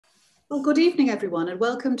Well, good evening, everyone, and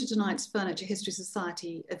welcome to tonight's Furniture History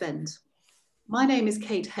Society event. My name is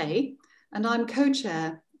Kate Hay, and I'm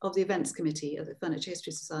co-chair of the Events Committee of the Furniture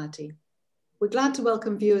History Society. We're glad to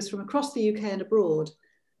welcome viewers from across the UK and abroad,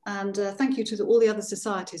 and thank you to all the other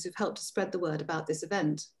societies who've helped to spread the word about this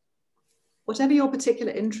event. Whatever your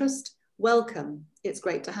particular interest, welcome. It's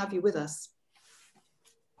great to have you with us.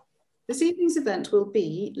 This evening's event will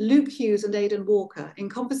be Luke Hughes and Aidan Walker in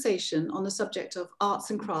conversation on the subject of arts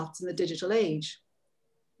and crafts in the digital age.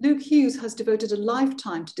 Luke Hughes has devoted a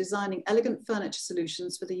lifetime to designing elegant furniture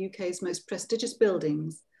solutions for the UK's most prestigious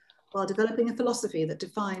buildings, while developing a philosophy that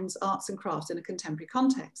defines arts and crafts in a contemporary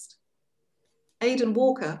context. Aidan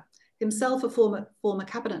Walker, himself a former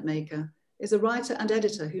cabinet maker, is a writer and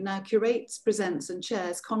editor who now curates, presents and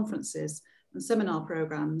chairs conferences and seminar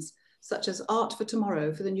programs such as Art for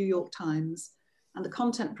Tomorrow for the New York Times and the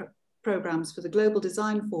content programs for the Global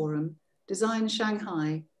Design Forum, Design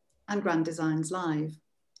Shanghai and Grand Designs Live.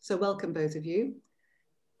 So welcome both of you.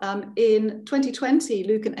 In 2020,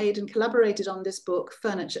 Luke and Aidan collaborated on this book,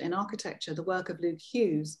 Furniture in Architecture, the work of Luke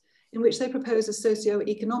Hughes, in which they propose a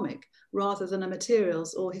socio-economic rather than a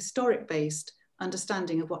materials or historic-based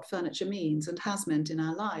understanding of what furniture means and has meant in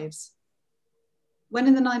our lives. When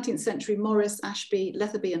in the 19th century, Morris, Ashby,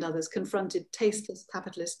 Letherby and others confronted tasteless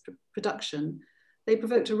capitalist production, they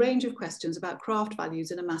provoked a range of questions about craft values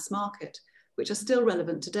in a mass market, which are still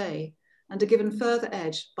relevant today, and are given further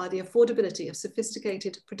edge by the affordability of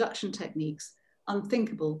sophisticated production techniques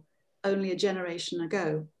unthinkable only a generation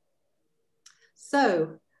ago.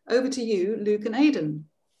 So, over to you, Luke and Aidan.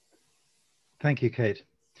 Thank you, Kate.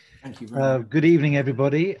 Thank you very much. Good evening,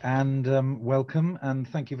 everybody, and welcome, and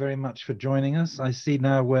thank you very much for joining us. I see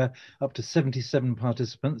now we're up to 77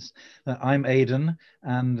 participants. I'm Aidan,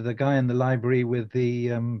 and the guy in the library with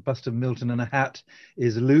the bust of Milton and a hat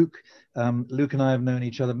is Luke. Luke and I have known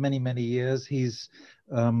each other many, many years. He's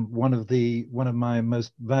one of my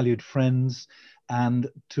most valued friends. And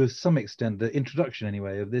to some extent, the introduction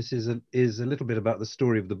anyway of this is a little bit about the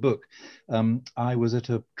story of the book. I was at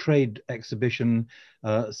a trade exhibition,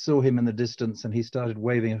 saw him in the distance, and he started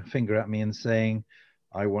waving a finger at me and saying,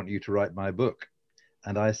 "I want you to write my book."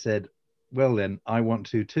 And I said, "Well then, I want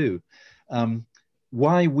to too."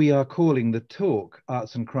 Why we are calling the talk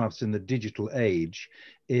Arts and Crafts in the Digital Age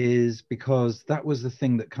is because that was the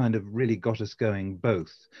thing that kind of really got us going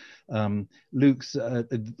both. Luke's,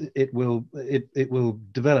 it will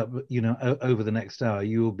develop, you know, over the next hour.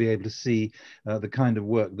 You will be able to see the kind of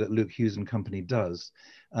work that Luke Hughes and Company does.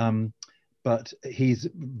 But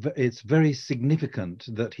it's very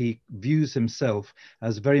significant that he views himself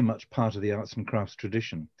as very much part of the arts and crafts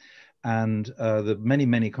tradition. And the many,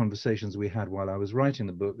 many conversations we had while I was writing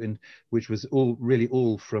the book, which was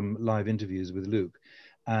all from live interviews with Luke,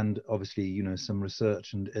 and obviously, you know, some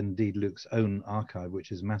research and indeed Luke's own archive,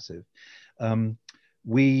 which is massive.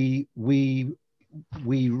 We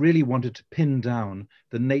really wanted to pin down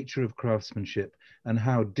the nature of craftsmanship and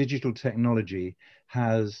how digital technology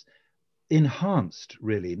has enhanced,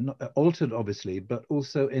 really, not altered obviously, but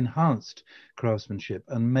also enhanced craftsmanship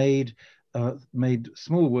and made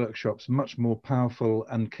small workshops much more powerful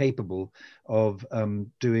and capable of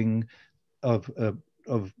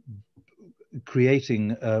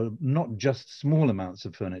creating not just small amounts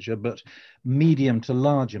of furniture, but medium to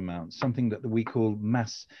large amounts, something that we call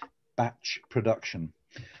mass batch production.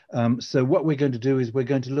 So what we're going to do is we're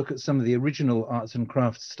going to look at some of the original arts and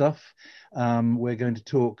crafts stuff. We're going to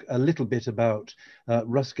talk a little bit about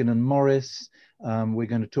Ruskin and Morris. We're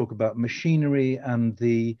going to talk about machinery and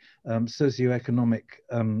the socioeconomic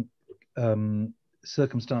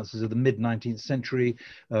circumstances of the mid-19th century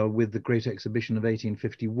with the Great Exhibition of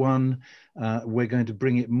 1851. We're going to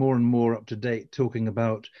bring it more and more up to date, talking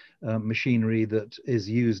about machinery that is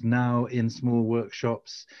used now in small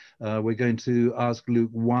workshops. We're going to ask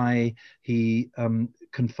Luke why he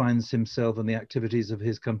confines himself and the activities of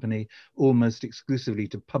his company almost exclusively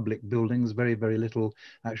to public buildings, very, very little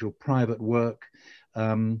actual private work.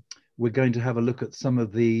 We're going to have a look at some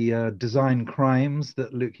of the design crimes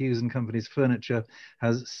that Luke Hughes and Company's furniture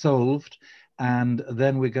has solved. And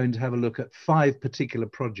then we're going to have a look at 5 particular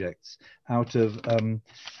projects out of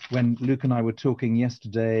when Luke and I were talking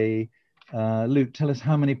yesterday. Luke, tell us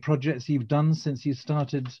how many projects you've done since you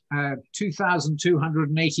started?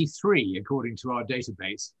 2,283, according to our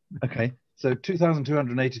database. Okay. So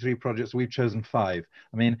 2,283 projects, we've chosen 5.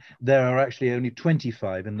 I mean, there are actually only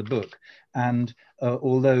 25 in the book. And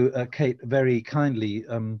although Kate very kindly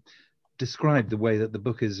described the way that the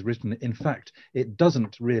book is written, in fact, it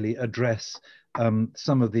doesn't really address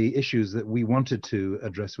some of the issues that we wanted to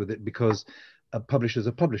address with it, because publishers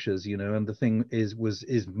are publishers, you know, and the thing is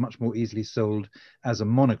much more easily sold as a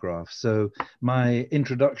monograph. So my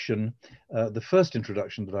introduction, the first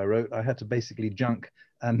introduction that I wrote, I had to basically junk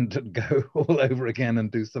and go all over again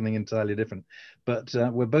and do something entirely different. But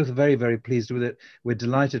we're both very, very pleased with it. We're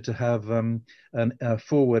delighted to have a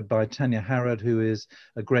foreword by Tanya Harrod, who is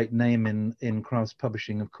a great name in crafts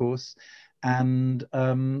publishing, of course. And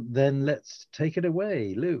then let's take it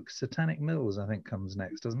away. Luke, Satanic Mills, I think, comes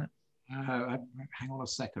next, doesn't it? Hang on a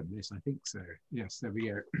second. Yes, I think so. Yes, there we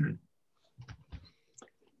go.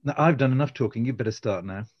 Now, I've done enough talking. You better start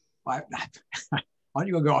now. Aren't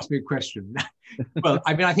you going to ask me a question? Well,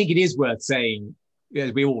 I mean, I think it is worth saying,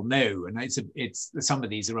 as we all know, and it's some of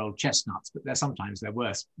these are old chestnuts, but sometimes they're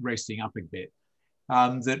worth roasting up a bit.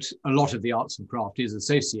 That a lot of the arts and craft is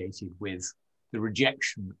associated with the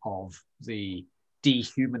rejection of the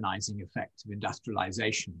dehumanizing effect of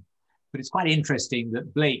industrialization. But it's quite interesting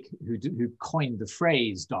that Blake, who coined the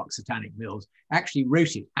phrase dark satanic mills, actually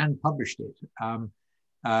wrote it and published it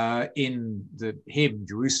in the hymn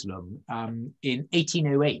Jerusalem in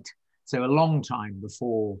 1808. So a long time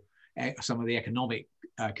before some of the economic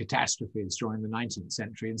catastrophes during the 19th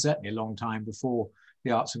century, and certainly a long time before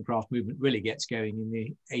the arts and craft movement really gets going in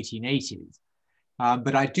the 1880s.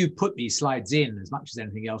 But I do put these slides in as much as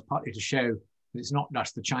anything else, partly to show it's not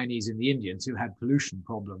just the Chinese and the Indians who had pollution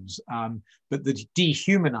problems, but the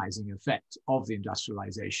dehumanizing effect of the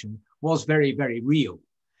industrialization was very, very real.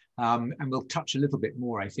 And we'll touch a little bit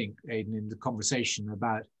more, I think, Aidan, in the conversation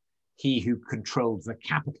about he who controlled the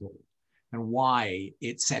capital and why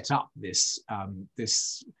it set up this,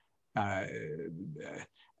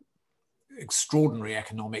 extraordinary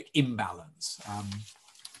economic imbalance.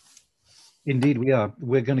 Indeed, we are.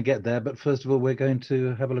 We're going to get there. But first of all, we're going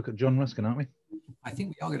to have a look at John Ruskin, aren't we? I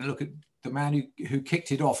think we are going to look at the man who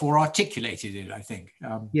kicked it off or articulated it, I think.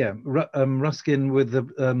 Yeah, Ruskin with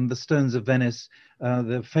the Stones of Venice,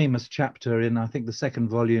 the famous chapter in, I think, the second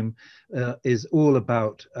volume is all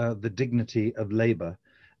about the dignity of labor.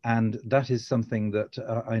 And that is something that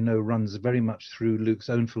I know runs very much through Luke's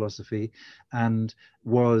own philosophy and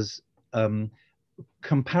was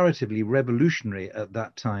comparatively revolutionary at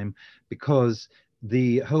that time, because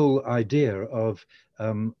the whole idea of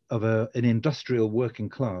an industrial working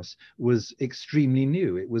class was extremely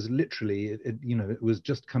new. It was literally, it was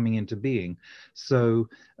just coming into being. So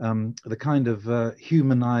the kind of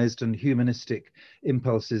humanized and humanistic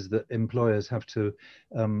impulses that employers have to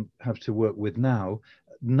work with now,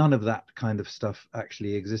 none of that kind of stuff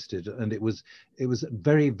actually existed, and it was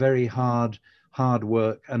very, very hard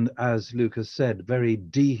work, and as Lucas said, very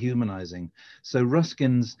dehumanizing. So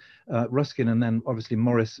Ruskin and then obviously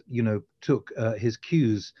Morris, took his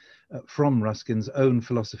cues from Ruskin's own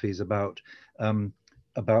philosophies about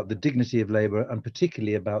the dignity of labor, and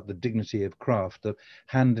particularly about the dignity of craft, the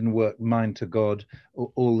hand in work, mind to God,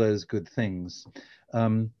 all those good things.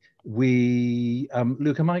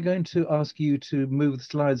 Luke, am I going to ask you to move the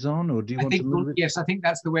slides on, or do you want to move it? Yes, I think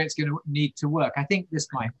that's the way it's going to need to work. I think this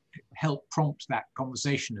might help prompt that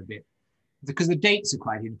conversation a bit, because the dates are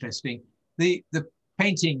quite interesting. The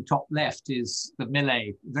painting top left is the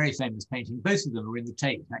Millet, very famous painting. Both of them are in the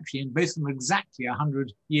Tate, actually, and both of them are exactly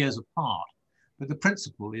 100 years apart. But the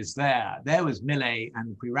principle is there. There was Millet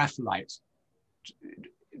and the Pre-Raphaelites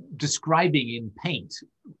describing in paint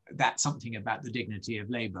that something about the dignity of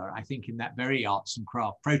labor, I think, in that very arts and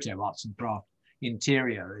craft, proto-arts and craft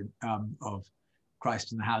interior of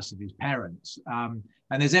Christ in the house of his parents. And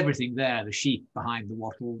there's everything there, the sheep behind the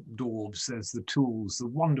wattle daubs, there's the tools, the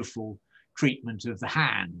wonderful treatment of the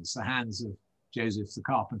hands of Joseph the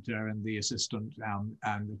carpenter and the assistant,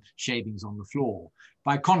 and the shavings on the floor.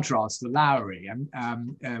 By contrast, the Lowry,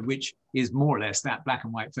 which is more or less that black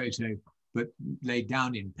and white photo, but laid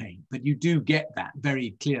down in paint. But you do get that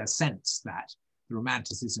very clear sense that the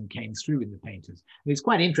Romanticism came through in the painters. And it's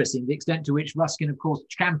quite interesting the extent to which Ruskin, of course,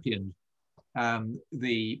 championed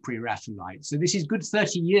the Pre-Raphaelites. So this is good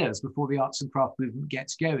 30 years before the arts and craft movement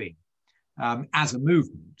gets going as a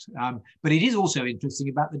movement. But it is also interesting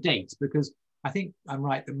about the dates, because I think I'm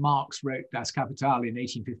right that Marx wrote Das Kapital in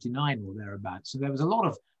 1859 or thereabouts. So there was a lot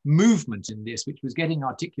of movement in this, which was getting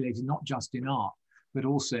articulated not just in art, but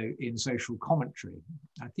also in social commentary.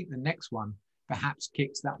 I think the next one perhaps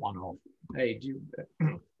kicks that one off. Hey,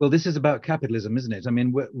 Well, this is about capitalism, isn't it? I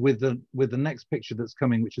mean, with the next picture that's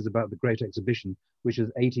coming, which is about the Great Exhibition, which is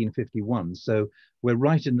 1851. So we're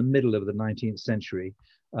right in the middle of the 19th century.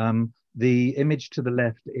 The image to the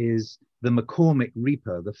left is the McCormick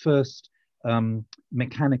reaper, the first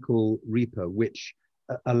mechanical reaper, which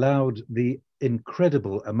allowed the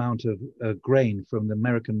incredible amount of grain from the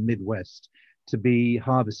American Midwest to be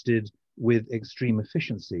harvested with extreme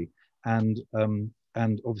efficiency, and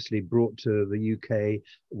obviously brought to the UK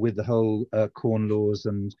with the whole Corn Laws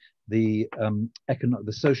and the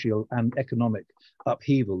social and economic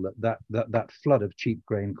upheaval that flood of cheap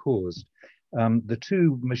grain caused. The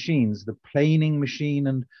two machines, the planing machine,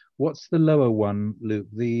 and what's the lower one, Luke?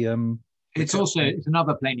 It's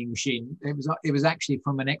another planing machine. It was actually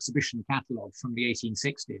from an exhibition catalogue from the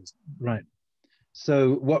 1860s. Right.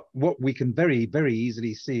 So what we can very, very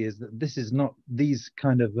easily see is that this is not, these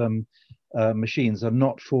kind of machines are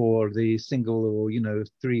not for the single or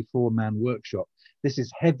 3-4 man workshop. This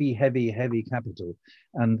is heavy capital,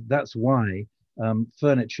 and that's why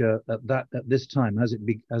furniture at this time, as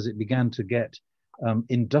it began to get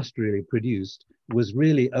industrially produced, was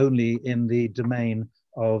really only in the domain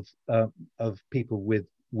of people with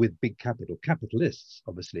big capital, capitalists,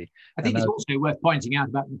 obviously. I think it's also worth pointing out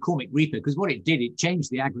about the McCormick Reaper, because what it did, it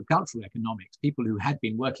changed the agricultural economics. People who had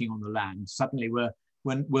been working on the land suddenly were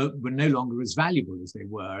no longer as valuable as they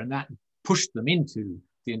were, and that pushed them into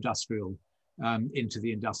the industrial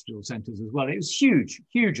centres as well. It was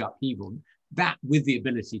huge upheaval. That, with the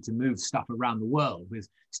ability to move stuff around the world, with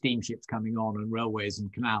steamships coming on and railways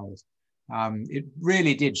and canals, it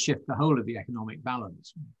really did shift the whole of the economic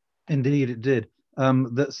balance. Indeed, it did.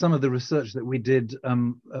 That some of the research that we did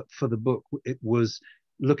for the book, it was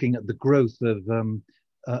looking at the growth of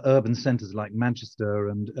urban centres like Manchester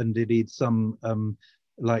and indeed some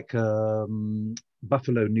like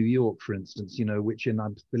Buffalo, New York, for instance, which I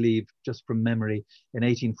believe, just from memory, in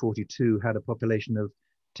 1842 had a population of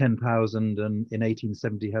 10,000, and in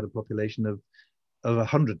 1870 had a population of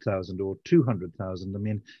 100,000 or 200,000. I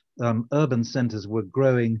mean, urban centres were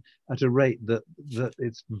growing at a rate that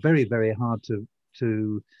it's very, very hard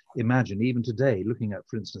to imagine, even today, looking at,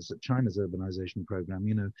 for instance, at China's urbanization program.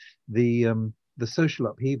 The social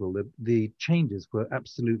upheaval, the changes were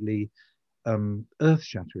absolutely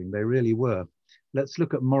earth-shattering. They really were. Let's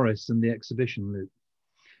look at Morris and the exhibition, Luke.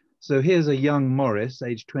 So here's a young Morris,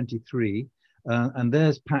 age 23, and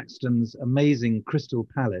there's Paxton's amazing Crystal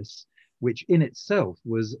Palace, which in itself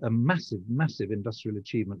was a massive industrial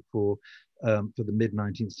achievement for the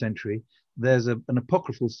mid-19th century. There's an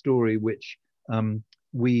apocryphal story which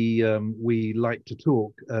we like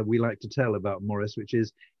to tell about Morris, which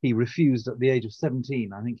is he refused at the age of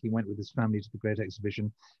 17. I think he went with his family to the Great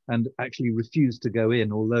Exhibition and actually refused to go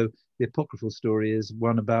in, although the apocryphal story is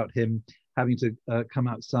one about him having to come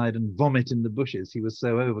outside and vomit in the bushes. He was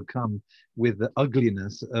so overcome with the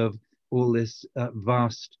ugliness of all this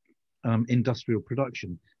vast industrial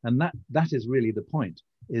production. And that is really the point,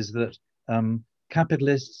 is that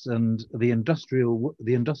capitalists and the industrial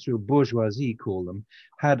bourgeoisie, call them,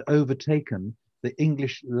 had overtaken the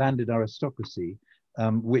English landed aristocracy,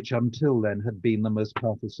 which until then had been the most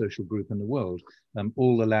powerful social group in the world.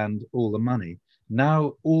 All the land, all the money.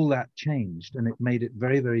 Now all that changed, and it made it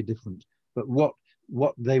very, very different. But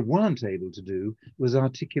what they weren't able to do was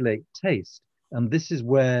articulate taste. And this is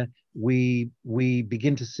where we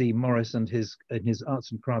begin to see Morris and his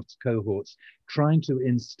arts and crafts cohorts trying to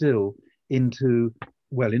instill into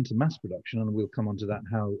mass production, and we'll come on to that,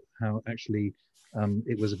 how actually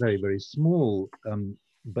it was a very, very small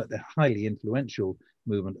but a highly influential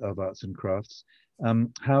movement of arts and crafts,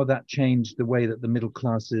 how that changed the way that the middle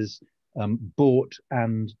classes bought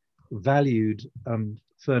and valued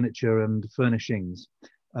furniture and furnishings.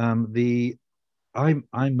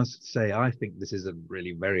 I must say, I think this is a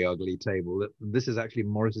really very ugly table. This is actually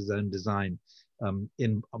Morris's own design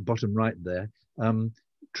in bottom right there.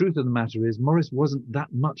 Truth of the matter is, Morris wasn't that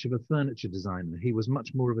much of a furniture designer. He was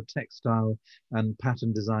much more of a textile and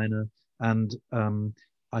pattern designer. And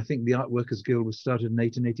I think the Art Workers Guild was started in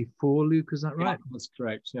 1884, Luke, is that right? Yeah, that's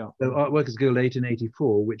correct, yeah. So Art Workers Guild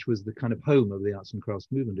 1884, which was the kind of home of the arts and crafts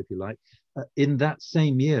movement, if you like. In that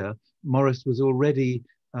same year, Morris was already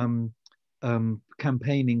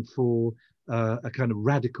campaigning for a kind of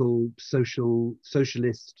radical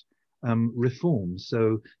socialist reform.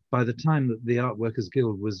 So by the time that the Art Workers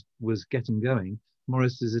Guild was getting going,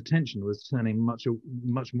 Morris's attention was turning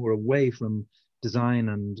much more away from design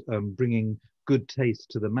and bringing good taste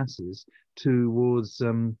to the masses towards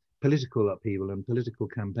political upheaval and political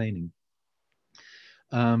campaigning.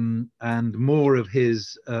 And more of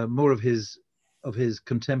his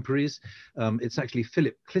contemporaries. It's actually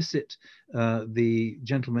Philip Clisset, the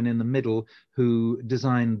gentleman in the middle, who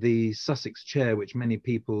designed the Sussex chair, which many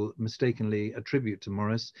people mistakenly attribute to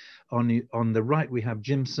Morris. On the right, we have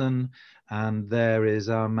Jimson, and there is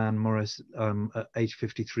our man Morris at age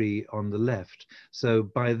 53 on the left. So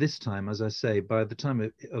by this time, as I say, by the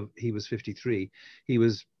time he was 53, he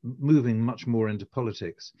was moving much more into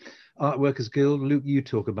politics. Art Workers Guild, Luke, you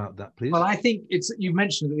talk about that, please. Well, I think you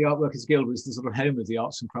mentioned that the Art Workers Guild was the sort of home of the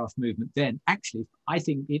arts and craft movement then. Actually, I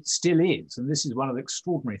think it still is. And this is one of the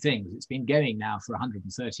extraordinary things. It's been going now for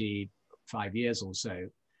 135 years or so.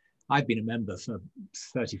 I've been a member for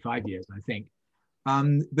 35 years, I think.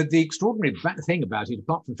 But the extraordinary thing about it,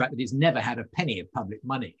 apart from the fact that it's never had a penny of public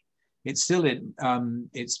money, it's still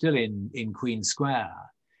in Queen Square.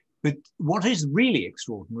 But what is really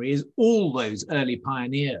extraordinary is all those early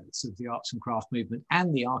pioneers of the arts and craft movement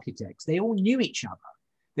and the architects, they all knew each other.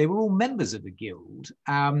 They were all members of the guild,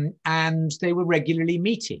 and they were regularly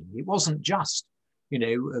meeting. It wasn't just,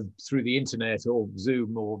 through the internet or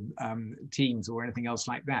Zoom or Teams or anything else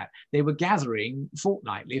like that. They were gathering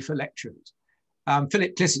fortnightly for lectures.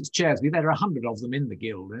 Philip Clissett's chairs, there are 100 of them in the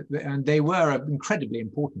guild, and they were incredibly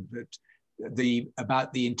important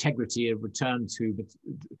about the integrity of return to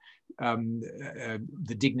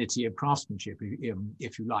the dignity of craftsmanship,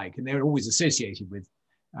 if you like. And they're always associated with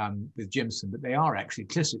Jimson, but they are actually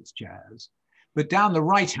Clissett's chairs. But down the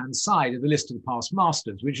right-hand side of the list of the past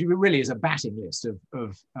masters, which really is a batting list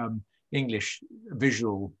of English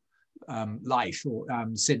visual life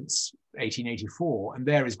since 1884, and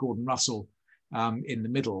there is Gordon Russell in the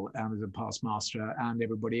middle as a past master, and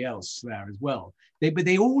everybody else there as well. But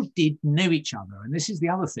they all did know each other, and this is the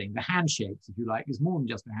other thing. The handshakes, if you like, is more than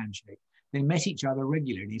just a handshake. They met each other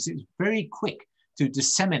regularly, so it's very quick to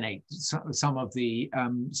disseminate some of the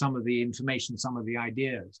information, some of the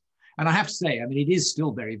ideas. And I have to say, I mean, it is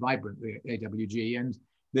still very vibrant, the AWG, and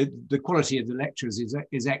the quality of the lectures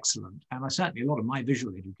is excellent. And certainly a lot of my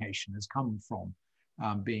visual education has come from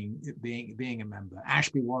being a member.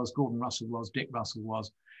 Ashby was, Gordon Russell was, Dick Russell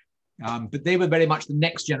was, but they were very much the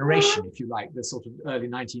next generation, if you like, the sort of early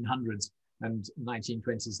 1900s and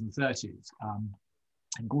 1920s and 30s.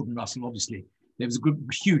 And Gordon Russell, obviously, there was a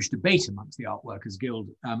huge debate amongst the Art Workers Guild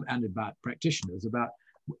and about practitioners about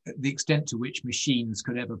the extent to which machines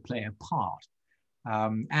could ever play a part.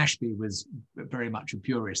 Ashby was very much a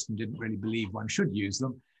purist and didn't really believe one should use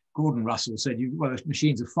them. Gordon Russell said, well, if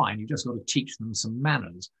machines are fine, you've just got to teach them some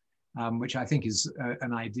manners, which I think is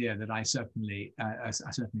an idea that I certainly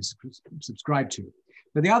subscribe to.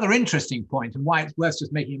 But the other interesting point, and why it's worth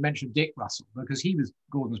just making a mention of Dick Russell, because he was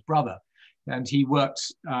Gordon's brother, and he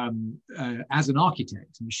worked as an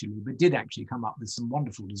architect initially, but did actually come up with some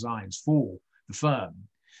wonderful designs for the firm.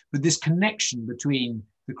 But this connection between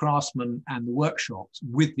the craftsmen and the workshops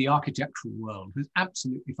with the architectural world was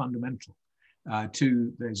absolutely fundamental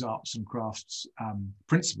to those arts and crafts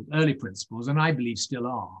early principles, and I believe still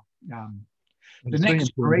are. The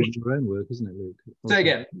next generation in your own work, isn't it, Luke? Also, say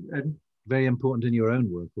again. Very important in your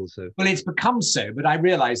own work, also. Well, it's become so, but I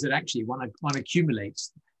realise that actually one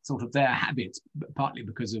accumulates sort of their habits, partly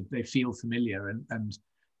because they feel familiar and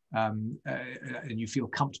you feel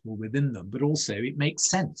comfortable within them, but also it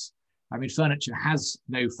makes sense. I mean, furniture has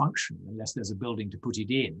no function unless there's a building to put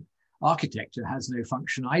it in. Architecture has no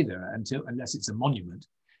function either unless it's a monument,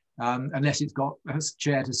 unless it's got a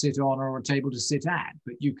chair to sit on or a table to sit at.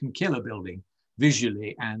 But you can kill a building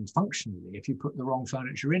visually and functionally if you put the wrong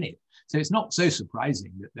furniture in it. So it's not so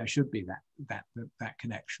surprising that there should be that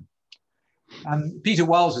connection. Peter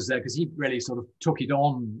Wiles was there because he really sort of took it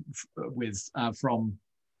on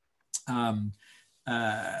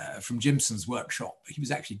from Jimson's workshop. He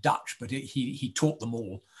was actually Dutch, but he taught them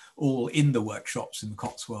all in the workshops in the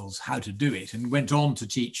Cotswolds how to do it, and went on to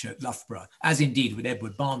teach at Loughborough, as indeed with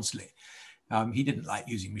Edward Barnsley. He didn't like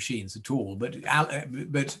using machines at all, but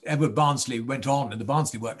Edward Barnsley went on, and the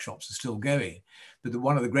Barnsley workshops are still going. But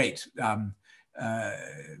one of the great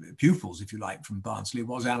pupils, if you like, from Barnsley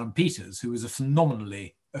was Alan Peters, who was a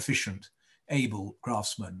phenomenally efficient, able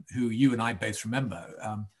craftsman who you and I both remember,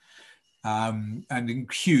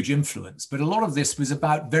 and huge influence. But a lot of this was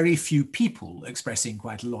about very few people expressing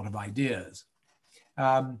quite a lot of ideas.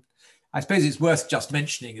 I suppose it's worth just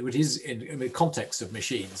mentioning that it is in the context of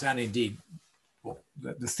machines, and indeed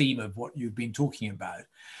the theme of what you've been talking about.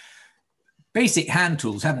 Basic hand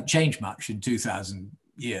tools haven't changed much in 2000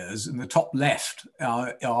 years, and the top left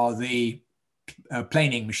are the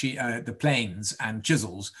planing machine, the planes and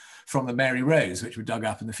chisels from the Mary Rose, which were dug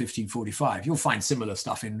up in the 1545. You'll find similar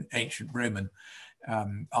stuff in ancient Roman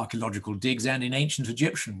archaeological digs and in ancient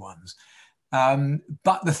Egyptian ones.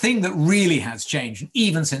 But the thing that really has changed,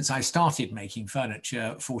 even since I started making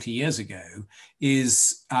furniture 40 years ago,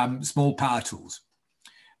 is small power tools.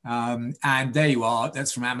 And there you are.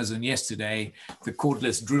 That's from Amazon yesterday. The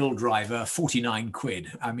cordless drill driver, 49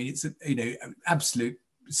 quid. I mean, it's absolute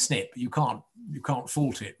snip. You can't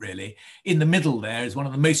fault it really. In the middle there is one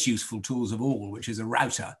of the most useful tools of all, which is a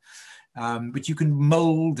router. But you can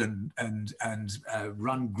mold and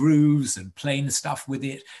run grooves and plane stuff with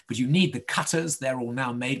it. But you need the cutters. They're all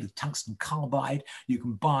now made with tungsten carbide. You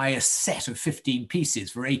can buy a set of 15 pieces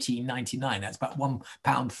for £18.99. That's about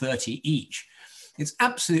 £1.30 each. It's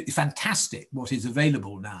absolutely fantastic what is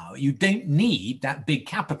available now. You don't need that big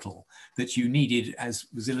capital that you needed, as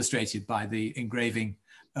was illustrated by the engraving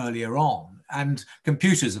earlier on. And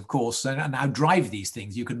computers, of course, now drive these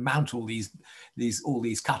things. You can mount all these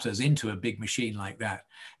cutters into a big machine like that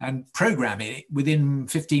and program it within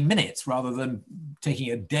 15 minutes rather than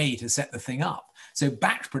taking a day to set the thing up. So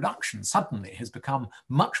batch production suddenly has become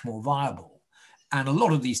much more viable. And a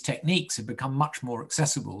lot of these techniques have become much more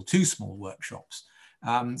accessible to small workshops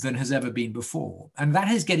than has ever been before. And that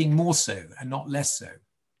is getting more so and not less so.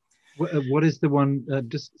 What is the one,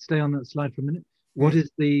 just stay on that slide for a minute. What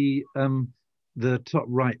is the top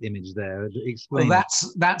right image there? Explain. Well,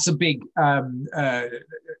 that's a big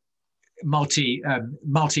multi,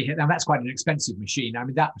 now that's quite an expensive machine. I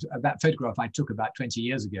mean, that photograph I took about 20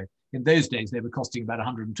 years ago. In those days, they were costing about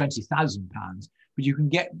 £120,000, but you can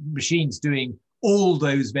get machines doing all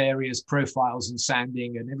those various profiles and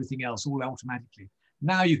sanding and everything else all automatically.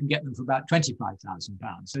 Now you can get them for about £25,000.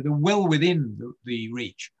 So they're well within the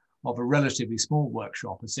reach of a relatively small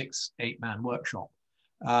workshop, a 6-8 man workshop.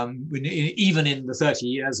 Even in the 30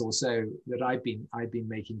 years or so that I've been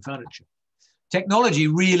making furniture. Technology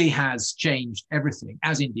really has changed everything,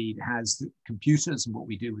 as indeed has the computers and what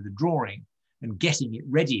we do with the drawing and getting it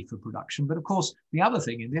ready for production. But of course, the other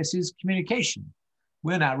thing in this is communication.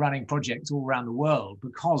 We're now running projects all around the world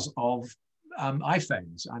because of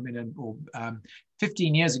iPhones. I mean,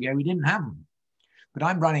 15 years ago, we didn't have them. But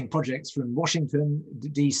I'm running projects from Washington,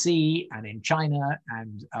 DC, and in China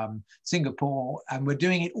and Singapore, and we're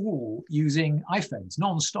doing it all using iPhones,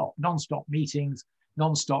 non-stop meetings,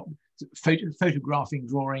 non-stop photographing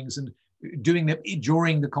drawings and doing them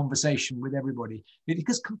during the conversation with everybody. It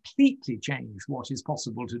has completely changed what is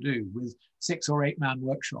possible to do with 6 or 8 man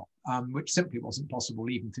workshop, which simply wasn't possible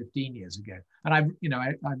even 15 years ago. And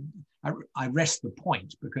I rest the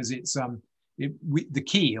point because it's the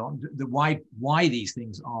key on the why these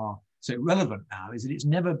things are so relevant now is that it's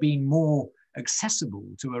never been more accessible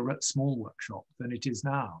to a small workshop than it is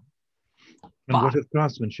now. And what of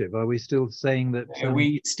craftsmanship? Are we still saying that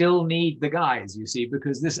we still need the guys, you see,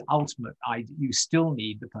 because this ultimate idea, you still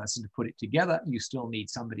need the person to put it together. You still need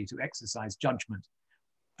somebody to exercise judgment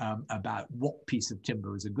about what piece of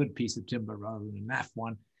timber is a good piece of timber rather than a naff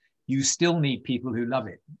one. You still need people who love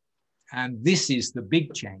it. And this is the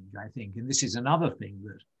big change, I think. And this is another thing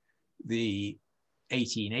that the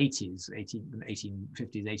 1850s,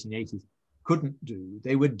 1880s couldn't do.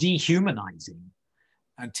 They were dehumanizing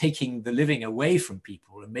and taking the living away from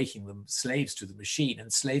people and making them slaves to the machine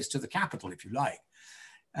and slaves to the capital, if you like.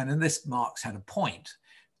 And then this Marx had a point.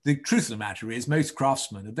 The truth of the matter is most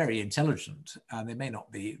craftsmen are very intelligent. They may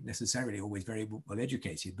not be necessarily always very well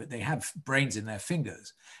educated, but they have brains in their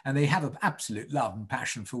fingers and they have an absolute love and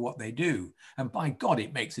passion for what they do. And by God,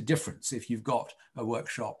 it makes a difference if you've got a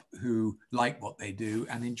workshop who like what they do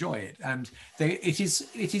and enjoy it. And it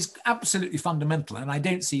is absolutely fundamental. And I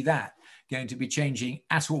don't see that going to be changing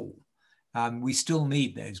at all. We still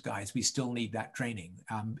need those guys. We still need that training,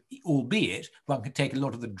 albeit one can take a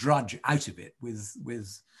lot of the drudge out of it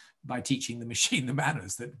by teaching the machine the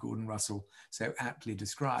manners that Gordon Russell so aptly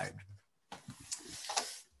described.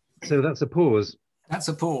 So that's a pause. That's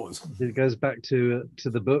a pause. It goes back to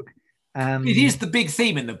the book. And it is the big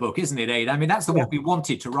theme in the book, isn't it, Aid? I mean, that's what we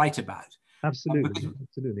wanted to write about. Absolutely,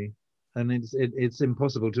 absolutely. And it's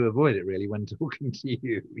impossible to avoid it really when talking to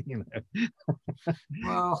you, you know.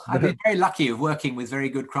 Well, I've been very lucky of working with very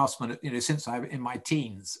good craftsmen, you know, since I'm in my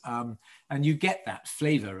teens, and you get that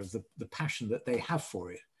flavour of the passion that they have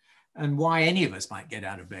for it, and why any of us might get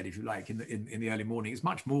out of bed, if you like, in the early morning. It's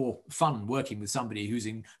much more fun working with somebody who's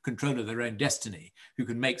in control of their own destiny, who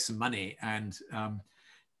can make some money and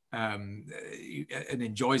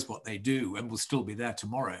enjoys what they do and will still be there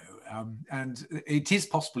tomorrow. And it is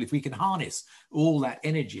possible if we can harness all that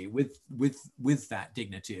energy with that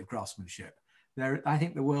dignity of craftsmanship. I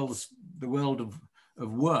think the world of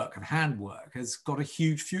work, of handwork, has got a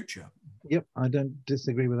huge future. Yep, I don't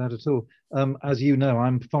disagree with that at all. As you know,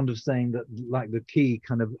 I'm fond of saying that like the key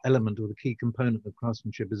kind of element or the key component of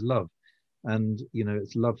craftsmanship is love. And, you know,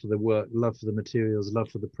 it's love for the work, love for the materials, love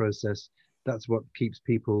for the process. That's what keeps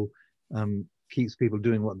people doing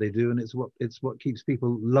what they do, and it's what keeps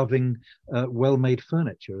people loving well-made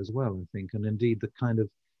furniture as well, I think, and indeed the kind of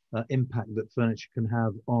impact that furniture can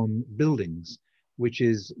have on buildings, which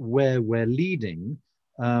is where we're leading.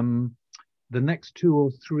 The next two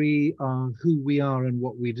or three are who we are and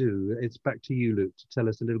what we do. It's back to you, Luke, to tell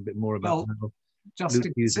us a little bit more about how just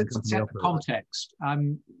to set the context.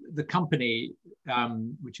 The company,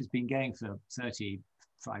 which has been going for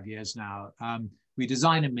 35 years now, we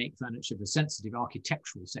design and make furniture for sensitive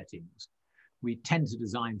architectural settings. We tend to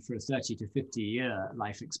design for a 30 to 50-year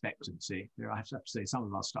life expectancy. I have to say some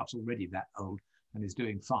of our stuff's already that old and is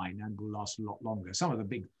doing fine and will last a lot longer. Some of the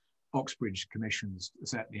big Oxbridge commissions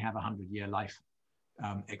certainly have a 100-year life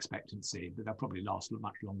expectancy, but they'll probably last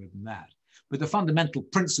much longer than that. But the fundamental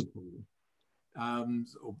principle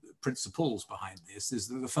or principles behind this is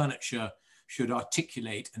that the furniture should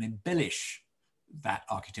articulate and embellish that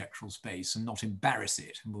architectural space and not embarrass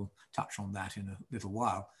it. And we'll touch on that in a little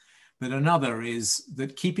while. But another is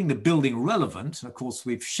that keeping the building relevant, and of course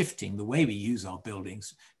we're shifting the way we use our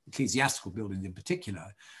buildings, ecclesiastical buildings in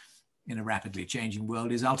particular, in a rapidly changing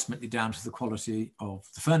world, is ultimately down to the quality of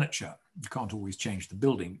the furniture. You can't always change the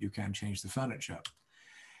building, you can change the furniture.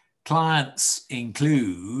 Clients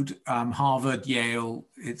include Harvard, Yale,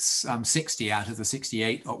 it's 60 out of the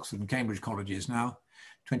 68 Oxford and Cambridge colleges now,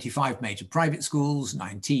 25 major private schools,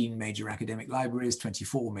 19 major academic libraries,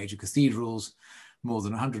 24 major cathedrals, more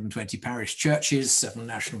than 120 parish churches, 7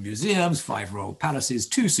 national museums, 5 royal palaces,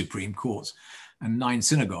 2 supreme courts, and 9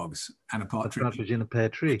 synagogues, and a partridge in a pear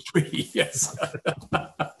tree. Yes,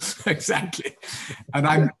 exactly. And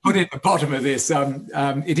I'm put at the bottom of this.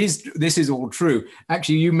 This is all true.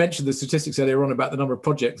 Actually, you mentioned the statistics earlier on about the number of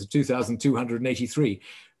projects, 2,283.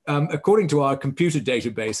 According to our computer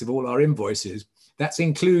database of all our invoices, that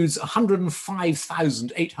includes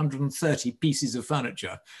 105,830 pieces of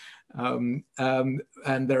furniture. And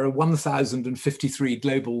there are 1,053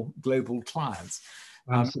 global clients.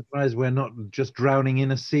 I'm surprised we're not just drowning in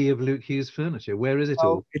a sea of Luke Hughes furniture. Where is it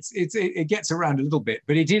all? It gets around a little bit,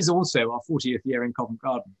 but it is also our 40th year in Covent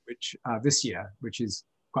Garden, which this year, which is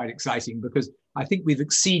quite exciting because I think we've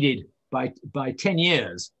exceeded by 10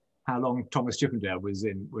 years how long Thomas Chippendale was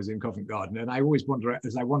in Covent Garden. And I always wonder,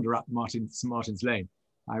 as I wander up St. Martin's Lane,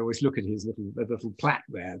 I always look at his little plaque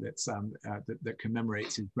there that's that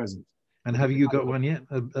commemorates his presence. And have you got one yet?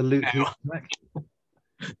 A Luke Hughes plaque?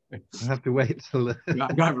 I have to wait till I'm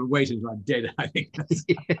going to have to wait until I'm dead, I think.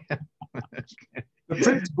 Yeah. Okay. The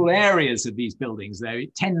principal areas of these buildings, though,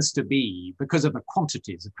 it tends to be, because of the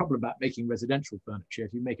quantities, the problem about making residential furniture,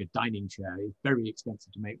 if you make a dining chair, it's very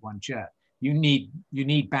expensive to make one chair. You need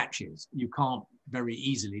batches. You can't very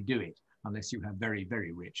easily do it unless you have very,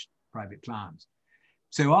 very rich private clients.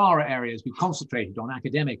 So our areas, we concentrated on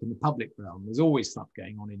academic and the public realm. There's always stuff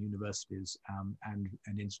going on in universities and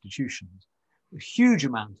institutions. A huge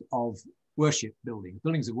amount of worship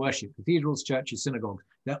buildings of worship, cathedrals, churches, synagogues,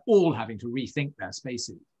 they're all having to rethink their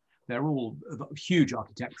spaces. They're all of huge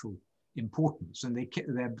architectural importance and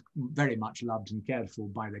they're very much loved and cared for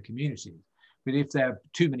by their communities. But if there are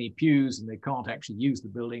too many pews and they can't actually use the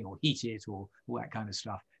building or heat it or all that kind of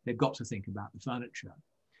stuff, they've got to think about the furniture.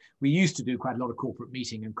 We used to do quite a lot of corporate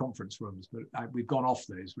meeting and conference rooms, but we've gone off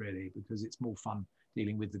those really because it's more fun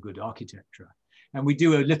dealing with the good architecture. And we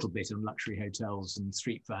do a little bit on luxury hotels and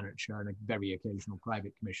street furniture and a very occasional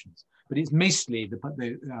private commissions. But it's mostly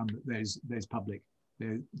those public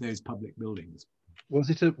buildings. Was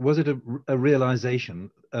it a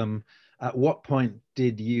realization? At what point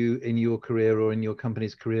did you, in your career or in your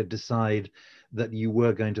company's career, decide that you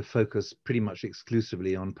were going to focus pretty much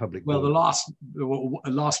exclusively on public? Well, the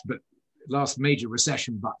last major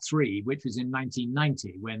recession but 3, which was in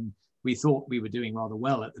 1990, when we thought we were doing rather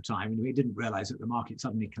well at the time, and we didn't realize that the market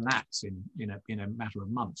suddenly collapsed in a matter of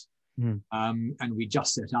months. Mm. And we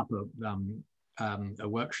just set up a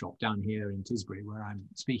workshop down here in Tisbury, where I'm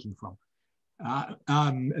speaking from.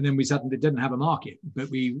 And then we suddenly didn't have a market, but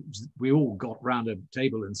we all got round a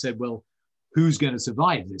table and said, well, who's going to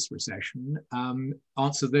survive this recession?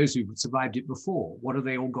 Answer those who've survived it before. What have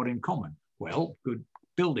they all got in common? Well, good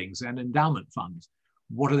buildings and endowment funds.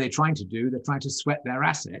 What are they trying to do? They're trying to sweat their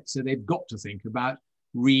assets. So they've got to think about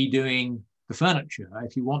redoing the furniture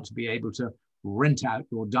if you want to be able to rent out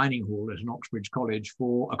your dining hall at an Oxbridge college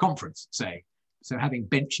for a conference, say. So having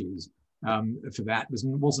benches for that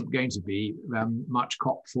wasn't going to be much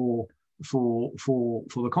cop for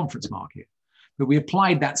the conference market. But we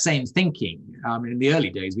applied that same thinking. In the early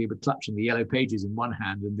days, we were clutching the yellow pages in one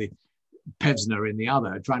hand and Pevsner in the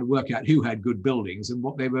other, trying to work out who had good buildings and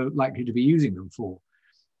what they were likely to be using them for.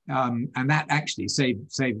 And that actually saved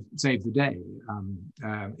the day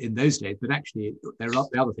in those days. But actually,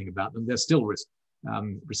 the other thing about them, they're still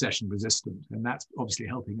recession resistant, and that's obviously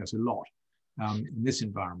helping us a lot in this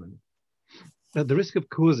environment. At the risk of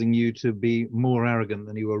causing you to be more arrogant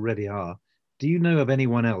than you already are, do you know of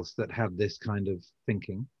anyone else that had this kind of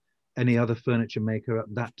thinking? Any other furniture maker at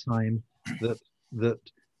that time that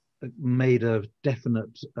made a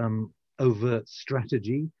definite overt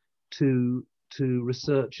strategy to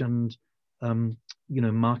research and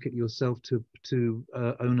market yourself to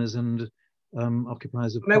owners and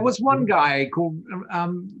occupiers of? There was one guy called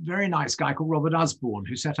very nice guy called Robert Usborne,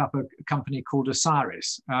 who set up a company called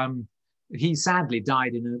Osiris. He sadly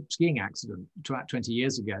died in a skiing accident 20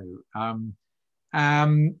 years ago.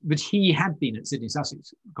 But he had been at Sydney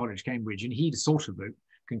Sussex College, Cambridge, and he'd sort of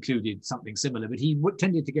concluded something similar, but he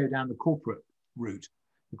tended to go down the corporate route,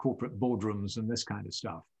 the corporate boardrooms and this kind of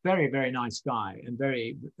stuff. Very, very nice guy, and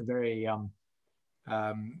very, very and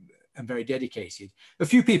very dedicated. A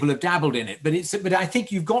few people have dabbled in it, but I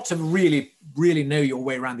think you've got to really, really know your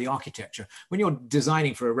way around the architecture. When you're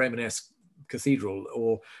designing for a Romanesque cathedral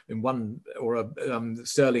or a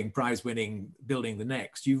Sterling prize-winning building the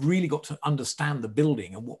next, you've really got to understand the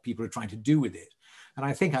building and what people are trying to do with it. And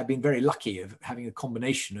I think I've been very lucky of having a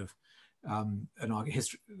combination of an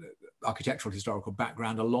architectural historical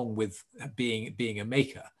background along with being a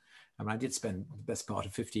maker. And I did spend the best part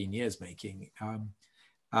of 15 years making.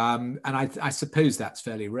 And I suppose that's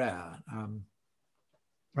fairly rare.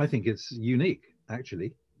 I think it's unique,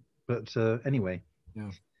 actually. But anyway,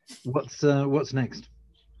 yeah. What's next?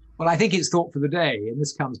 Well, I think it's thought for the day, and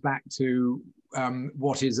this comes back to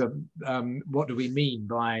what do we mean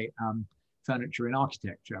by furniture in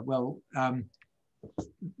architecture? Well,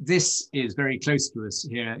 this is very close to us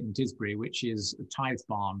here in Tisbury, which is a tithe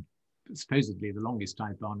barn, supposedly the longest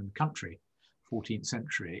tithe barn in the country, 14th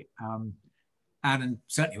century. And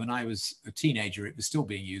certainly when I was a teenager, it was still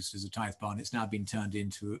being used as a tithe barn. It's now been turned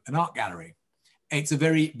into an art gallery. It's a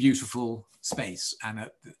very beautiful space, and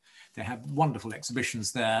they have wonderful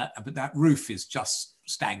exhibitions there, but that roof is just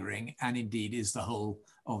staggering, and indeed is the whole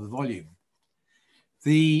of the volume.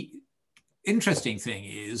 The interesting thing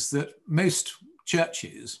is that most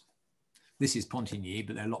churches, this is Pontigny,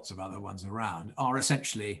 but there are lots of other ones around, are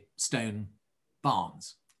essentially stone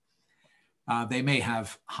barns. They may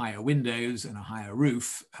have higher windows and a higher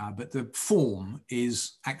roof, but the form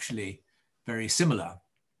is actually very similar.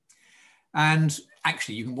 And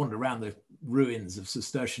actually, you can wander around the ruins of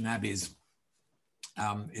Cistercian abbeys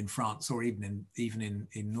in France, or even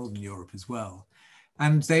in Northern Europe as well.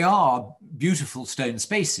 And they are beautiful stone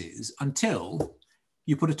spaces until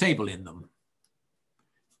you put a table in them.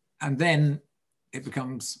 And then it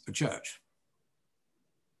becomes a church.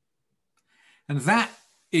 And that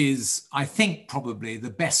is, I think, probably the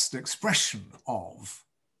best expression of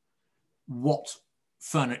what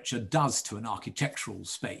furniture does to an architectural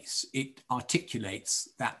space. It articulates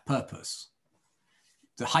that purpose.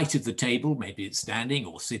 The height of the table, maybe it's standing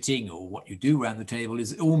or sitting or what you do around the table,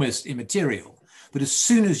 is almost immaterial. But as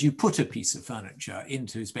soon as you put a piece of furniture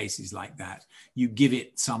into spaces like that, you give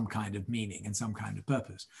it some kind of meaning and some kind of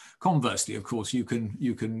purpose. Conversely, of course, you can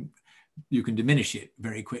diminish it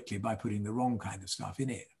very quickly by putting the wrong kind of stuff in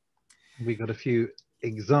it. We got a few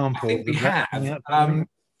examples. I think we have.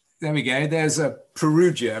 There we go. There's a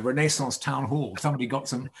Perugia Renaissance town hall. Somebody got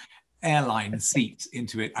some airline seats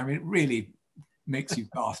into it. I mean, it really makes you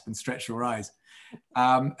gasp and stretch your eyes.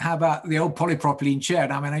 How about the old polypropylene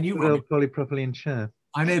chair? I mean, I knew the old polypropylene chair.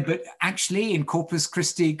 I know, but actually in Corpus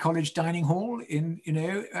Christi College Dining Hall,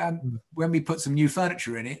 when we put some new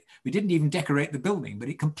furniture in it, we didn't even decorate the building, but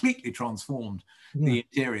it completely transformed the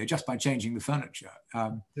interior just by changing the furniture.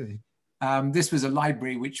 This was a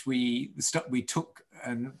library which we took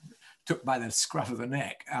by the scruff of the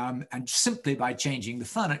neck, and simply by changing the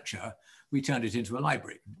furniture, we turned it into a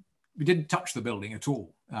library. We didn't touch the building at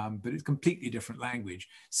all, but it's completely different language.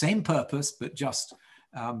 Same purpose, but just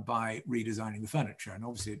by redesigning the furniture. And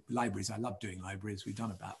obviously libraries, I love doing libraries. We've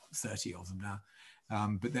done about 30 of them now,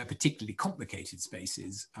 but they're particularly complicated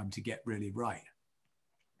spaces to get really right.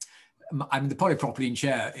 I mean, the polypropylene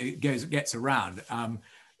chair, it gets around.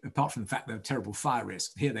 Apart from the fact they're a terrible fire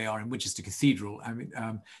risk, here they are in Winchester Cathedral. I mean,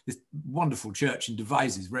 this wonderful church in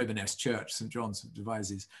Devizes, Romanesque Church, St. John's of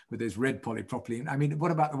Devizes, with those red polypropylene. I mean, what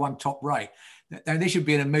about the one top right? They should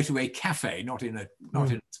be in a motorway cafe, not in a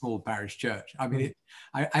small parish church. I mean,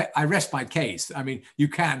 I rest my case. I mean, you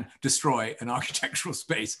can destroy an architectural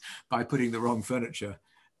space by putting the wrong furniture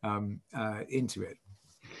into it.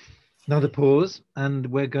 Another pause, and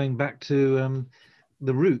we're going back to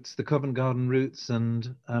the roots, the Covent Garden roots,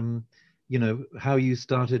 and you know, how you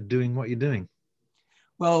started doing what you're doing.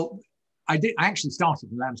 Well, I actually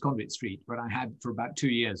started in Lamb's Conduit Street, but I had for about 2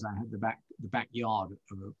 years. I had the backyard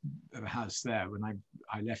of a house there when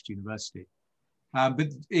I left university.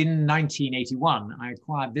 But in 1981, I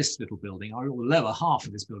acquired this little building, or the lower half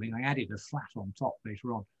of this building. I added a flat on top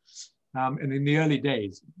later on. And in the early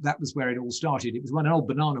days, that was where it all started. It was an old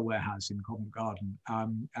banana warehouse in Covent Garden,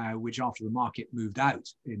 which after the market moved out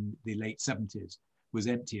in the late 70s, was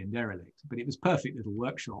empty and derelict. But it was a perfect little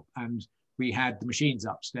workshop. And we had the machines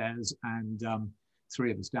upstairs and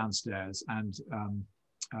 3 of us downstairs, and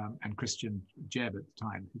Christian Jebb at the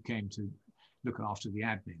time, who came to look after the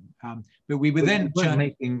admin. But we were then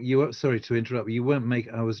sorry to interrupt. You weren't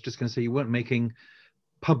making. I was just going to say, you weren't making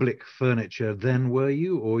public furniture then, were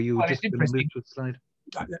you? Or you were just going to move to a slide?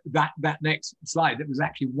 That next slide, that was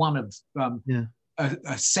actually one of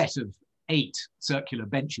a set of 8 circular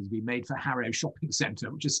benches we made for Harrow Shopping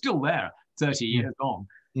Centre, which is still there 30 years on.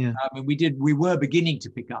 Yeah. And we were beginning to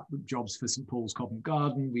pick up jobs for St Paul's Covent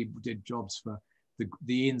Garden. We did jobs for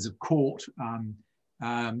the Inns of Court.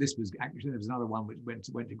 This was actually, there was another one which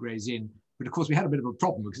went to Gray's Inn. But of course, we had a bit of a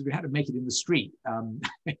problem because we had to make it in the street in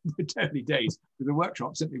the early days. The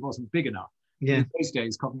workshop simply wasn't big enough. Yeah. In those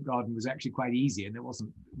days, Covent Garden was actually quite easy, and there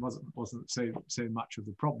wasn't so much of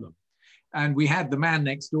the problem. And we had the man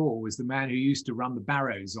next door was the man who used to run the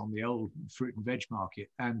barrows on the old fruit and veg market.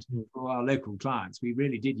 And for our local clients, we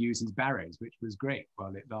really did use his barrows, which was great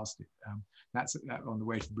while it lasted. That's on the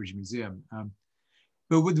way to the British Museum.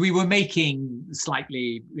 But we were making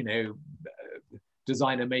slightly,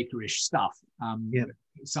 designer makerish stuff,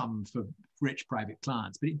 some for rich private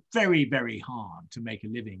clients, but it's very, very hard to make a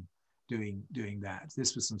living doing that.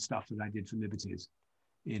 This was some stuff that I did for Liberties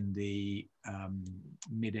in the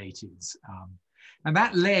mid 80s. And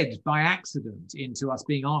that led by accident into us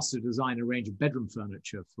being asked to design a range of bedroom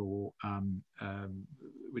furniture for,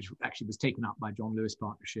 which actually was taken up by John Lewis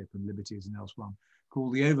Partnership and Liberties and elsewhere,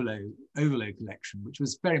 called the Overload Collection, which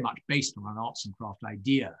was very much based on an arts and craft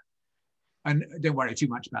idea. And don't worry too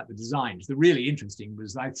much about the designs. The really interesting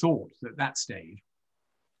was I thought at that stage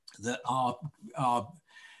that our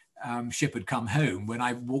ship had come home when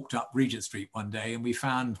I walked up Regent Street one day and we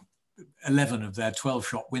found 11 of their 12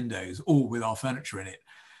 shop windows, all with our furniture in it.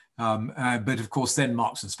 But of course, then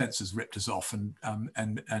Marks and Spencer's ripped us off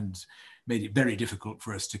and made it very difficult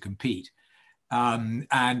for us to compete. And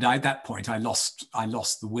at that point, I lost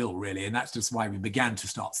the will really, and that's just why we began to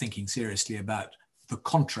start thinking seriously about the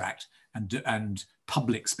contract and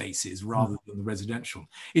public spaces rather than the residential.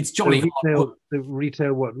 It's jolly hard.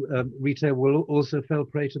 Retail will also fell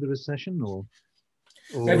prey to the recession, or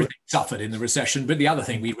everything suffered in the recession. But the other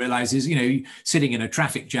thing we realized is, sitting in a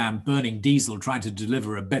traffic jam, burning diesel, trying to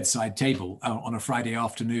deliver a bedside table on a Friday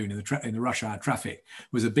afternoon in the rush hour traffic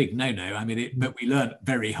was a big no-no. I mean, but we learned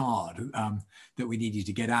very hard that we needed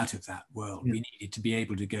to get out of that world. Yeah. We needed to be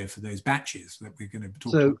able to go for those batches that we're going to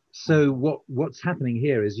talk about. So what's happening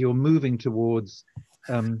here is you're moving towards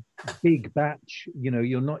big batch.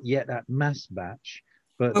 You're not yet at mass batch.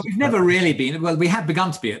 Well, we've never really been. Well, we have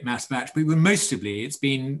begun to be at mass batch, but mostly it's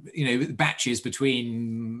been, batches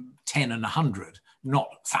between 10 and 100, not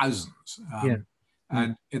thousands.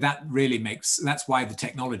 And that really that's why the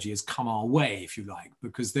technology has come our way, if you like,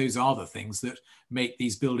 because those are the things that make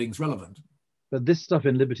these buildings relevant. But this stuff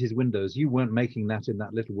in Liberty's windows, you weren't making that in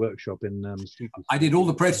that little workshop in Stupid. I did all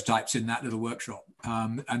the prototypes in that little workshop.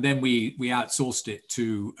 And then we outsourced it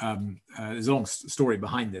to, there's a long story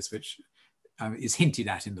behind this, which is hinted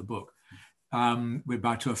at in the book,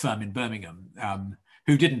 to a firm in Birmingham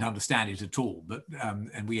who didn't understand it at all, but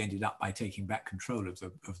and we ended up by taking back control of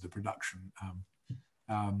the production.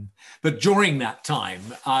 But during that time,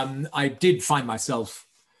 I did find myself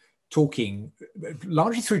talking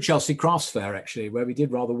largely through Chelsea Crafts Fair, actually, where we did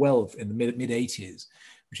rather well in the mid 80s,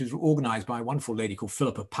 which was organised by a wonderful lady called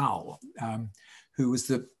Philippa Powell, who was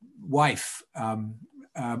the wife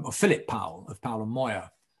of Philip Powell of Powell and Moyer.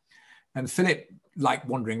 And Philip liked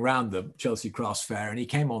wandering around the Chelsea Crafts Fair, and he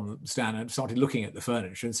came on the stand and started looking at the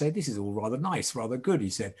furniture and said, "This is all rather nice, rather good." He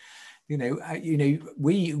said,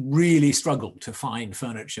 we really struggled to find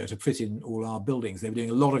furniture to fit in all our buildings. They were doing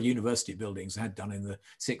a lot of university buildings, had done in the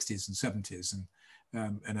 60s and 70s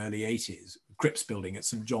and early 80s. Cripps building at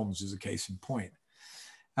St. John's is a case in point.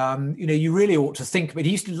 You really ought to think, but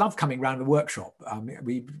he used to love coming around the workshop on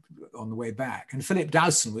the way back. And Philip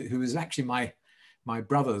Dowson, who was actually my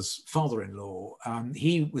brother's father-in-law,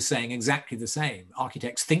 he was saying exactly the same.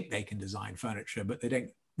 Architects think they can design furniture, but they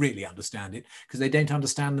don't really understand it because they don't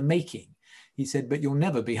understand the making. He said, but you'll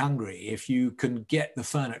never be hungry if you can get the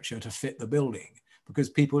furniture to fit the building, because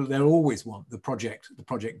people, they'll always want the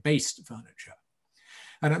project-based furniture.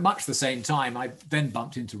 And at much the same time, I then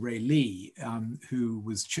bumped into Ray Lee, who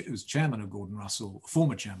was chairman of Gordon Russell,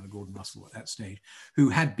 former chairman of Gordon Russell at that stage, who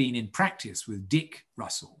had been in practice with Dick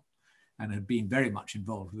Russell and had been very much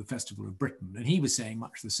involved with the Festival of Britain. And he was saying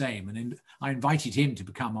much the same. And I invited him to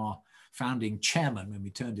become our founding chairman when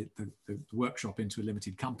we turned the workshop into a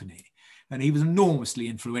limited company. And he was enormously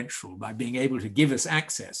influential by being able to give us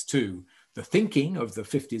access to the thinking of the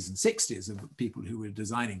 50s and 60s of people who were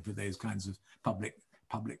designing for those kinds of public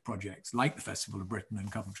projects like the Festival of Britain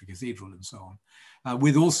and Coventry Cathedral and so on,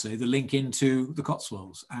 with also the link into the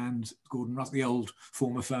Cotswolds and Gordon Russell, the old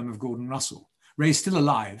former firm of Gordon Russell. Ray's still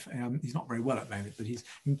alive. He's not very well at the moment, but he's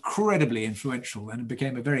incredibly influential and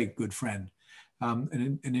became a very good friend. I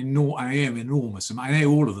know enormous amount. I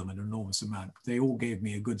know all of them an enormous amount. They all gave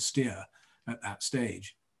me a good steer at that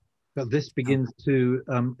stage. But this begins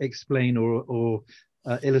to explain or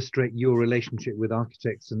illustrate your relationship with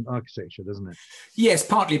architects and architecture, doesn't it? Yes,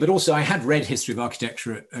 partly, but also I had read history of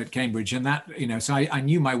architecture at Cambridge, and that, so I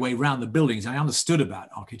knew my way around the buildings. I understood about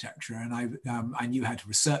architecture, and I knew how to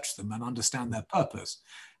research them and understand their purpose.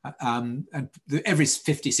 Every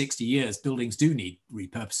 50, 60 years, buildings do need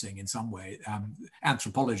repurposing in some way.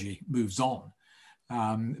 Anthropology moves on,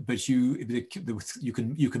 but you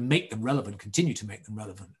can make them relevant, continue to make them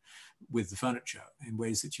relevant with the furniture in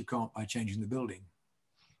ways that you can't by changing the building.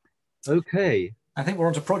 Okay. I think we're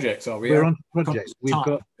on to projects, are we? We're on to projects.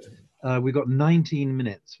 We've got 19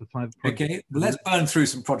 minutes for 5 projects. Okay, well, let's burn through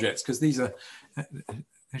some projects because these are.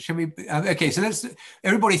 Shall we? Okay, so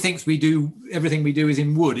everybody thinks everything we do is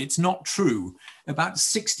in wood. It's not true. About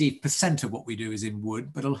 60% of what we do is in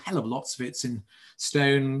wood, but a hell of lots of it's in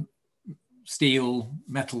stone, steel,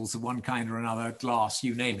 metals of one kind or another, glass,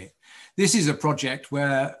 you name it. This is a project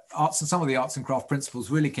where some of the arts and craft principles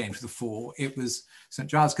really came to the fore. It was St.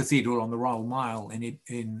 Giles Cathedral on the Royal Mile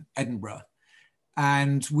in Edinburgh.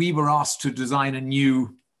 And we were asked to design a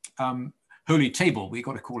new holy table. We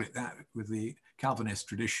got to call it that with the Calvinist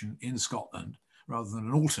tradition in Scotland rather than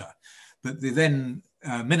an altar. But the then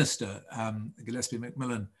minister, Gillespie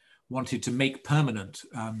Macmillan, wanted to make permanent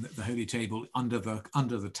the holy table under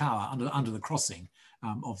the tower, under the crossing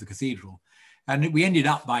of the cathedral. And we ended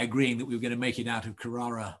up by agreeing that we were going to make it out of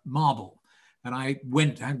Carrara marble. And I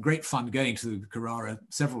had great fun going to Carrara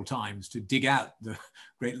several times to dig out the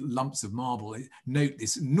great lumps of marble. Note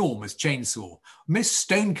this enormous chainsaw. Most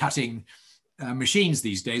stone cutting machines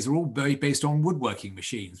these days are all based on woodworking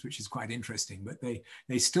machines, which is quite interesting, but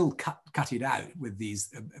they still cut it out with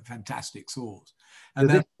these fantastic saws. And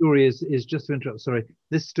so this story is just to interrupt, sorry,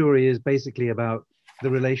 this story is basically about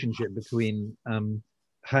the relationship between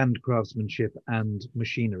hand craftsmanship and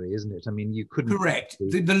machinery, isn't it? I mean, you couldn't. Correct.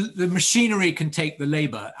 The machinery can take the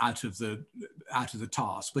labor out of the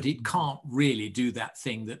task, but it can't really do that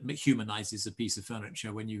thing that humanizes a piece of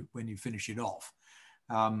furniture when you finish it off.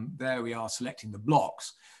 There we are selecting the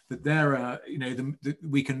blocks, but there are,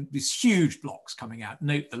 these huge blocks coming out.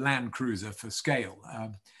 Note the Land Cruiser for scale,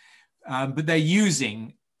 but they're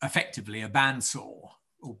using effectively a bandsaw,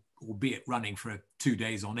 albeit running for 2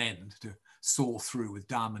 days on end, to saw through with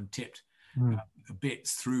diamond tipped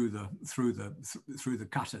bits through the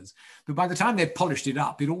cutters. But by the time they've polished it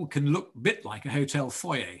up, it all can look a bit like a hotel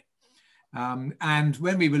foyer. And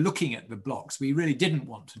when we were looking at the blocks, we really didn't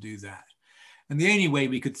want to do that. And the only way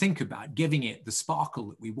we could think about giving it the sparkle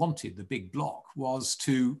that we wanted, the big block, was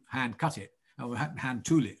to hand cut it, or hand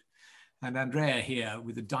tool it. And Andrea here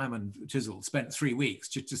with the diamond chisel spent 3 weeks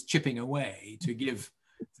just chipping away to give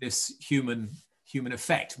this human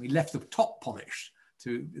effect. We left the top polished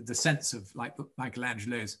to the sense of like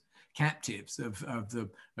Michelangelo's captives of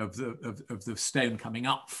the stone coming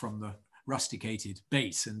up from the rusticated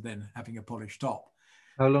base and then having a polished top.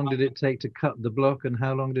 How long did it take to cut the block, and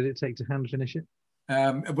how long did it take to hand finish it?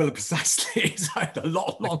 Well, precisely, it's a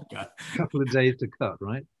lot longer. A couple of days to cut,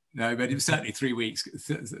 right? No, but it was certainly 3 weeks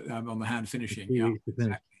on the hand finishing. Yeah,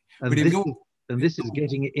 exactly. And this is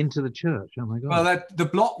getting it into the church. Oh my God! Well, the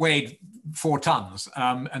block weighed 4 tons,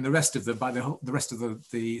 and the rest of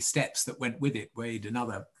the steps that went with it weighed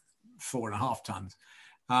another 4.5 tons.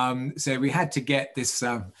 So we had to get this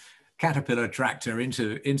caterpillar tractor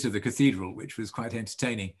into the cathedral, which was quite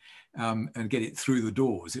entertaining, and get it through the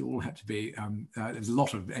doors. It all had to be, there's a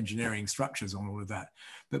lot of engineering structures on all of that.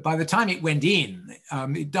 But by the time it went in,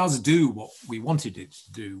 it does do what we wanted it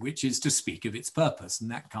to do, which is to speak of its purpose. And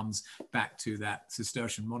that comes back to that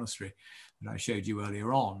Cistercian monastery that I showed you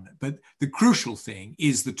earlier on. But the crucial thing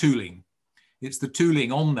is the tooling. It's the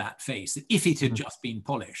tooling on that face that if it had just been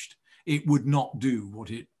polished, it would not do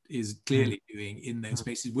what it is clearly doing in those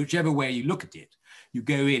spaces. Whichever way you look at it, you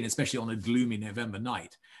go in, especially on a gloomy November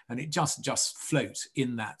night, and it just floats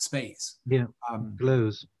in that space. Yeah,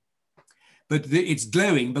 glows. But it's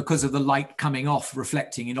glowing because of the light coming off,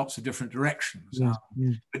 reflecting in lots of different directions. Yeah,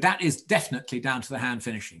 But that is definitely down to the hand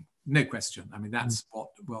finishing, no question. I mean, that's what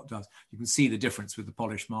it does. You can see the difference with the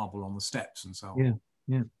polished marble on the steps and so on.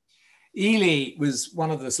 Yeah. Ely was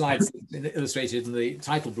one of the slides illustrated in the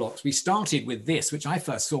title blocks. We started with this, which I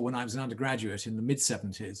first saw when I was an undergraduate in the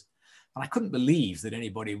mid-70s. And I couldn't believe that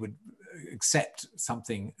anybody would accept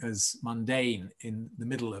something as mundane in the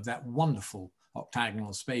middle of that wonderful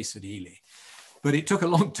octagonal space at Ely. But it took a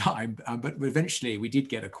long time, but eventually we did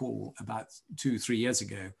get a call about 2-3 years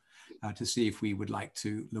ago to see if we would like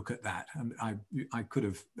to look at that. And I could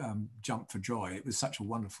have jumped for joy. It was such a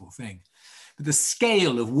wonderful thing. But the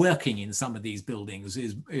scale of working in some of these buildings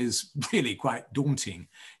is really quite daunting.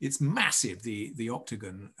 It's massive, the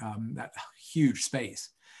octagon, that huge space.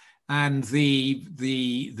 And the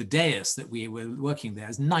dais that we were working there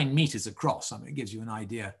is 9 meters across. I mean, it gives you an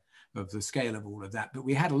idea of the scale of all of that. But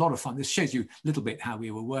we had a lot of fun. This shows you a little bit how we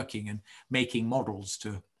were working and making models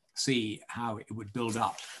to see how it would build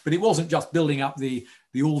up. But it wasn't just building up the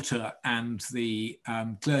altar and the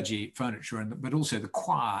clergy furniture, but also the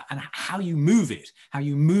choir and how you move it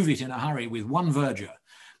in a hurry with one verger,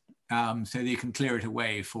 so that you can clear it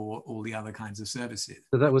away for all the other kinds of services.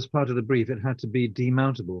 So that was part of the brief. It had to be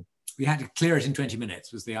demountable. We had to clear it in 20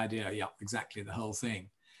 minutes was the idea. Yeah, exactly, the whole thing.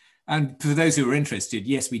 And for those who are interested,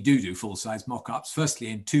 yes, we do full-size mock-ups, firstly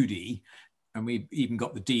in 2D, and we even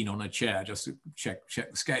got the dean on a chair just to check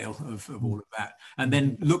the scale of all of that, and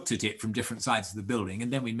then looked at it from different sides of the building,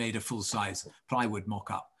 and then we made a full-size plywood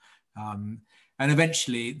mock-up. And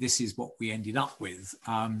eventually, this is what we ended up with.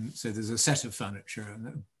 So there's a set of furniture and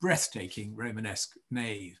a breathtaking Romanesque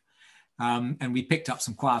nave. And we picked up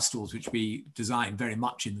some choir stalls, which we designed very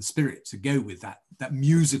much in the spirit to go with that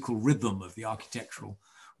musical rhythm of the architectural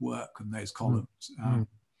work and those columns.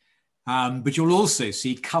 But you'll also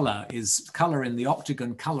see color in the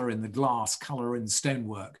octagon, color in the glass, color in the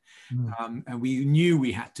stonework. And we knew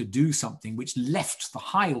we had to do something which left the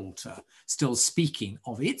high altar still speaking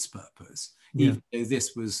of its purpose, even though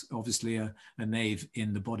this was obviously a nave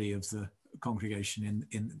in the body of the congregation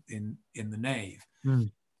in the nave.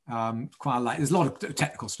 Quite like, there's a lot of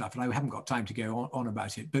technical stuff and I haven't got time to go on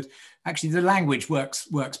about it, but actually the language works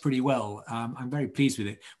pretty well. I'm very pleased with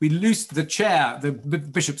it. We loosed the chair, the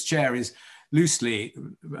bishop's chair is loosely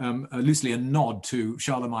a nod to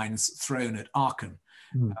Charlemagne's throne at Aachen,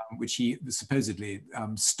 which he supposedly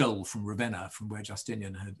stole from Ravenna, from where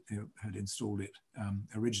Justinian had installed it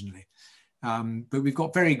originally. But we've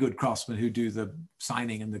got very good craftsmen who do the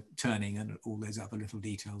signing and the turning and all those other little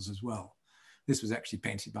details as well. This was actually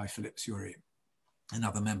painted by Philip Suri,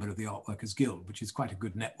 another member of the Art Workers Guild, which is quite a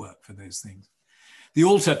good network for those things. The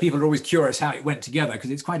altar, people are always curious how it went together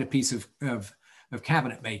because it's quite a piece of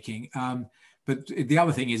cabinet making. But the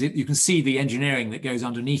other thing is you can see the engineering that goes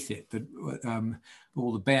underneath it,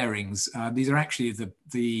 all the bearings. These are actually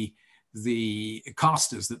the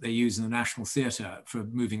casters that they use in the National Theatre for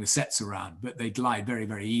moving the sets around, but they glide very,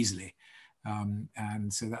 very easily.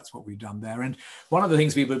 And so that's what we've done there. And one of the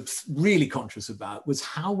things we were really conscious about was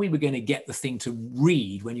how we were going to get the thing to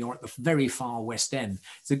read when you're at the very far west end.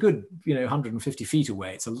 It's a good, 150 feet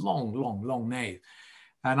away. It's a long, long, long nave.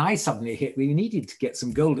 And I suddenly hit, we needed to get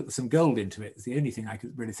some gold into it. It's the only thing I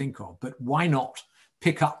could really think of. But why not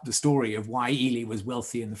pick up the story of why Ely was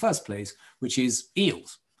wealthy in the first place, which is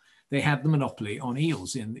eels. They had the monopoly on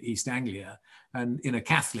eels in East Anglia, and in a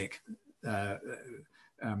Catholic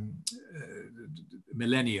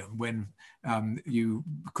millennium when you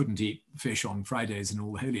couldn't eat fish on Fridays and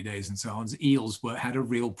all the holy days and so on, eels had a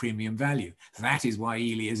real premium value. That is why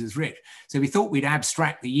Ely is as rich. So we thought we'd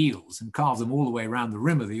abstract the eels and carve them all the way around the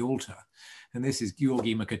rim of the altar. And this is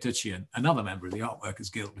Georgi Makatuchian, another member of the Art Workers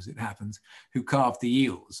Guild, as it happens, who carved the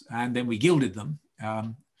eels. And then we gilded them.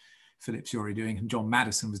 Philip Suri doing, and John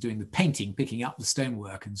Madison was doing the painting, picking up the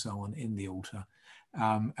stonework and so on in the altar.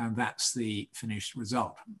 And that's the finished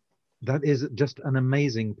result. That is just an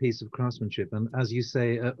amazing piece of craftsmanship. And as you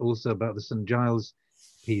say, also about the St. Giles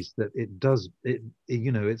piece, that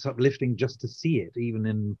it's uplifting just to see it, even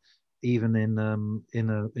in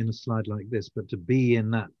a slide like this. But to be in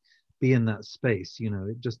that space,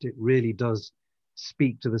 it really does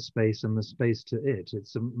speak to the space and the space to it.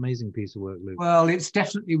 It's an amazing piece of work, Luke. Well, it's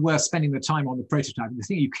definitely worth spending the time on the prototype. The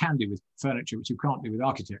thing you can do with furniture, which you can't do with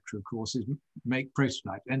architecture, of course, is make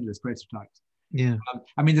prototypes, endless prototypes. Yeah.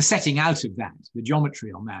 I mean, the setting out of that, the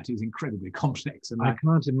geometry on that is incredibly complex. And I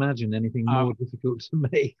can't imagine anything more difficult to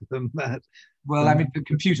make than that. Well, I mean, the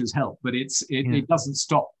computers help, but it doesn't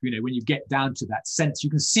stop. You know, when you get down to that sense, you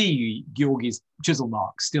can see Georgi's chisel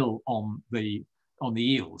mark still on the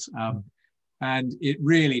eels, and it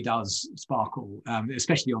really does sparkle,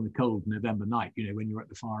 especially on the cold November night. You know, when you're at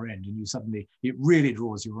the far end, and it really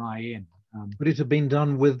draws your eye in. Would it have been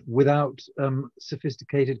done without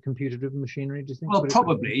sophisticated computer-driven machinery, do you think? Well,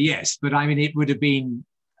 probably, yes. But I mean, it would have been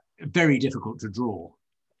very difficult to draw.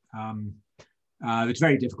 It's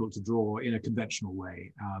very difficult to draw in a conventional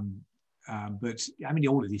way. But I mean,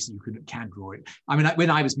 all of these, you can draw it. I mean, when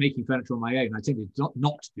I was making furniture on my own, I tended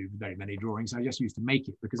not to do very many drawings. I just used to make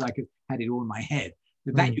it because I had it all in my head.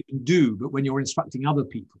 That you can do, but when you're instructing other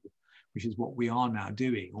people, which is what we are now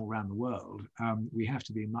doing all around the world, we have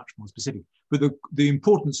to be much more specific. But the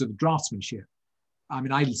importance of draftsmanship, I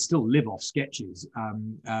mean, I still live off sketches,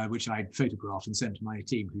 which I photographed and sent to my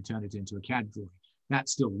team, who turned it into a CAD drawing. That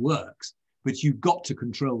still works, but you've got to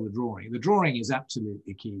control the drawing. The drawing is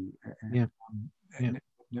absolutely key,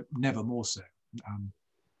 never more so.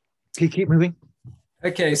 Keep moving.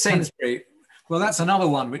 Okay, Sainsbury. Well, that's another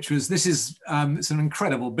one, it's an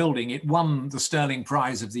incredible building. It won the Sterling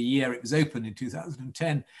Prize of the year it was opened in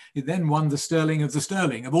 2010. It then won the Sterling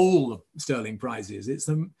of all the Sterling Prizes. It's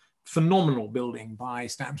a phenomenal building by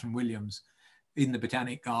Stanton Williams in the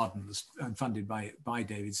Botanic Gardens and funded by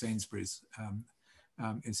David Sainsbury's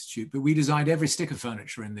Institute. But we designed every stick of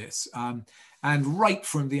furniture in this. And right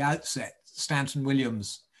from the outset, Stanton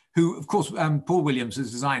Williams, who, of course, Paul Williams has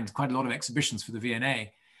designed quite a lot of exhibitions for the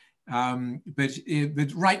V&A, but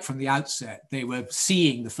right from the outset, they were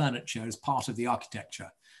seeing the furniture as part of the architecture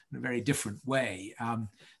in a very different way.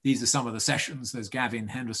 These are some of the sessions. There's Gavin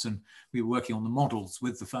Henderson. We were working on the models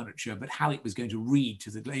with the furniture, but how it was going to read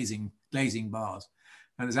to the glazing bars.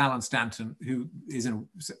 And there's Alan Stanton, who is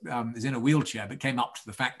in a wheelchair, but came up to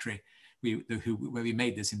the factory where we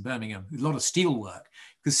made this in Birmingham. A lot of steel work,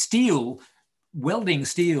 because welding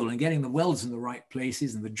steel and getting the welds in the right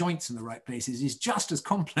places and the joints in the right places is just as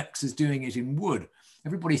complex as doing it in wood.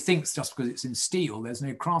 Everybody thinks just because it's in steel, there's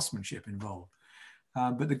no craftsmanship involved.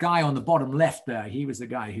 But the guy on the bottom left there, he was the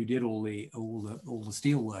guy who did all the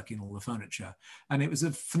steel work in all the furniture. And it was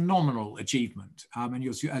a phenomenal achievement. And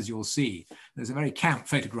as you'll see, there's a very camp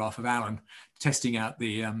photograph of Alan testing out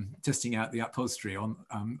the upholstery on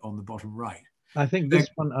the bottom right. I think this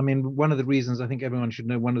one, I mean, one of the reasons, I think everyone should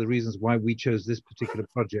know, one of the reasons why we chose this particular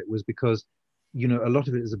project was because, you know, a lot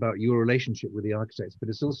of it is about your relationship with the architects, but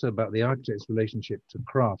it's also about the architect's relationship to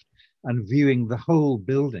craft and viewing the whole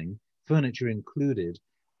building, furniture included,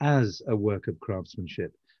 as a work of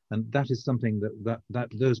craftsmanship. And that is something that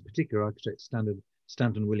those particular architects,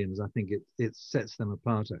 Stanton Williams, I think it sets them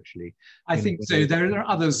apart, actually. I think so. There are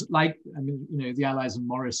others like, I mean, you know, the Allies and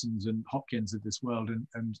Morrisons and Hopkins of this world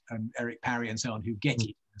and Eric Parry and so on, who get it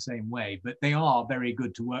in the same way, but they are very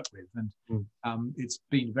good to work with. And it's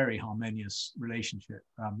been a very harmonious relationship.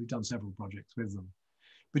 We've done several projects with them.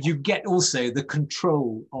 But you get also the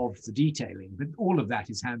control of the detailing, but all of that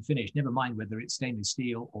is hand finished, never mind whether it's stainless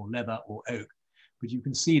steel or leather or oak. But you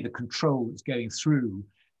can see the control that's going through,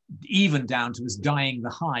 even down to us dyeing the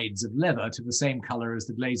hides of leather to the same color as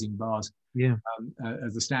the glazing bars,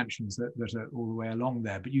 as the stanchions that are all the way along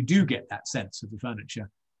there. But you do get that sense of the furniture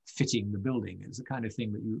fitting the building. It's the kind of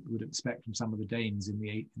thing that you would expect from some of the Danes in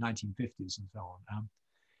the 1950s and so on.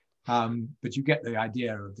 But you get the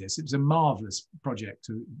idea of this. It was a marvelous project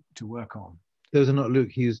to work on. Those are not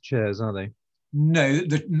Luke Hughes chairs, are they? No,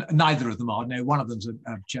 neither of them are. No, one of them's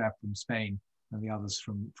a chair from Spain and the others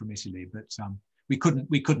from Italy. But we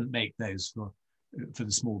couldn't make those for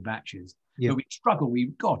the small batches. But we struggled.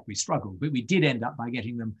 We struggled. But we did end up by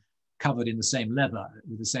getting them covered in the same leather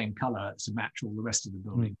with the same color to match all the rest of the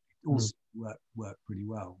building. It also worked pretty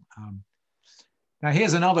well. Now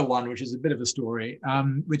here's another one, which is a bit of a story,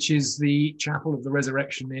 which is the Chapel of the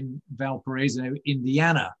Resurrection in Valparaiso,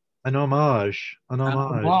 Indiana. An homage. An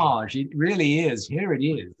homage. It really is. Here it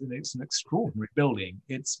is. And it's an extraordinary building.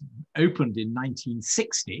 It's opened in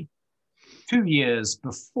 1960. 2 years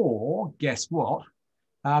before, guess what?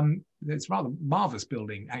 It's a rather marvelous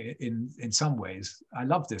building in some ways. I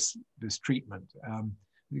love this treatment.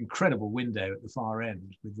 Incredible window at the far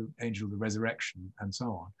end with the Angel of the Resurrection and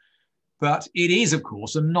so on. But it is, of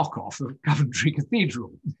course, a knockoff of Coventry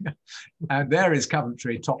Cathedral. And there is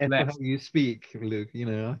Coventry, top left. How you speak, Luke. You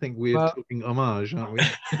know, I think we're talking homage, aren't we?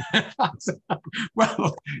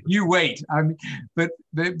 Well, you wait. But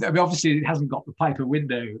obviously it hasn't got the Piper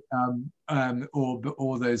window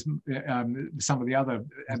or those some of the other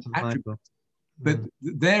attributes. But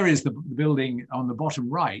there is the building on the bottom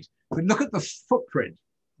right. But look at the footprint.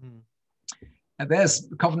 And there's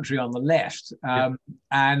Coventry on the left,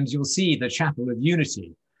 and you'll see the Chapel of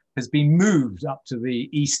Unity has been moved up to the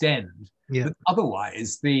east end. But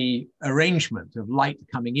otherwise, the arrangement of light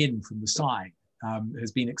coming in from the side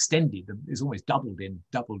has been extended. It's almost doubled in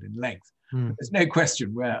length. There's no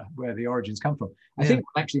question where the origins come from. I think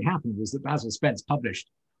what actually happened was that Basil Spence published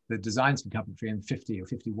the designs for Coventry in 50 or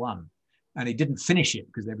 51. And he didn't finish it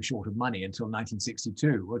because they were short of money until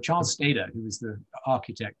 1962. Well, Charles Stader, who was the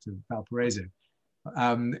architect of Valparaiso,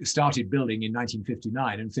 started building in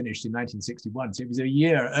 1959 and finished in 1961. So it was a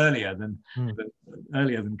year earlier than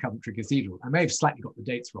Coventry Cathedral. I may have slightly got the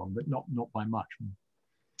dates wrong, but not by much.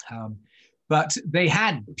 But they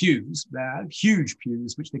had pews there, huge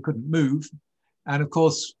pews, which they couldn't move. And of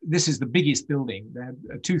course, this is the biggest building. They had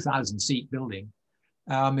a 2,000-seat building.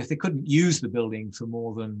 If they couldn't use the building for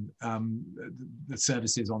more than the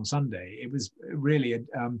services on Sunday, it was really a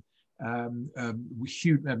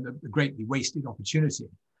huge, greatly wasted opportunity.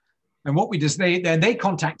 And what we did, they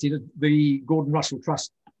contacted the Gordon Russell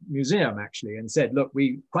Trust Museum actually and said, look,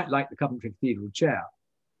 we quite like the Coventry Cathedral chair.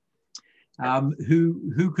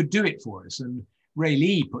 Who could do it for us? And Ray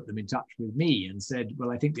Lee put them in touch with me and said,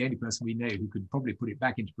 well, I think the only person we know who could probably put it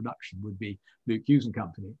back into production would be Luke Hughes and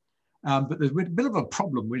Company. But there's a bit of a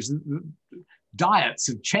problem, which is the diets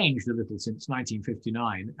have changed a little since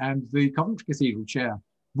 1959, and the Coventry Cathedral chair,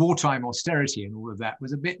 wartime austerity and all of that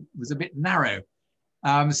was a bit narrow.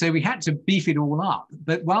 So we had to beef it all up.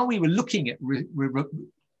 But while we were looking at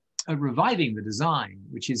reviving the design,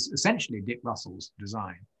 which is essentially Dick Russell's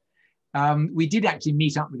design, we did actually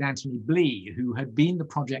meet up with Anthony Blee, who had been the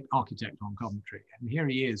project architect on Coventry. And here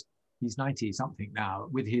he is, he's 90 something now,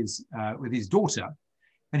 with his daughter.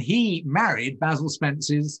 And he married Basil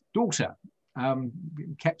Spence's daughter,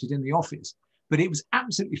 kept it in the office. But it was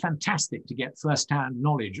absolutely fantastic to get first-hand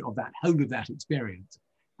knowledge of that whole of that experience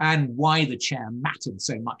and why the chair mattered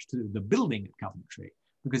so much to the building at Coventry,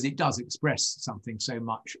 because it does express something so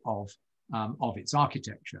much of its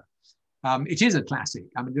architecture. It is a classic.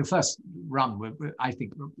 I mean, the first run were, I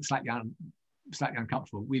think, slightly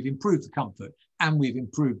uncomfortable. We've improved the comfort and we've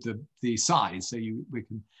improved the size, so we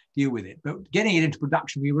can deal with it. But getting it into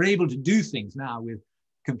production, we were able to do things now with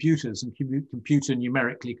computers and computer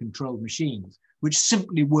numerically controlled machines, which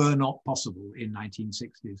simply were not possible in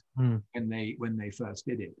 1960s when they first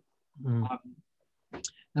did it.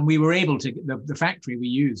 And we were able to, the factory we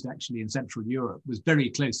used actually in Central Europe was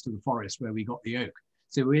very close to the forest where we got the oak.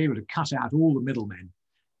 So we were able to cut out all the middlemen,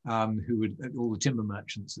 all the timber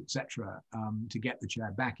merchants, etc., to get the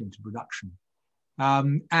chair back into production.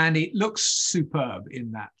 And it looks superb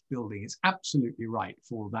in that building. It's absolutely right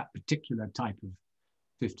for that particular type of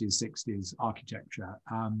 50s, 60s architecture.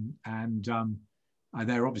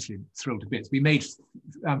 They're obviously thrilled to bits. We made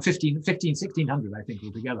 1,600, I think,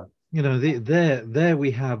 altogether. You know, there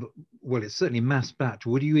we have, well, it's certainly mass batch.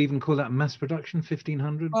 Would you even call that mass production,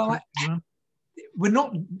 1,500? Well, we're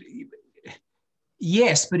not,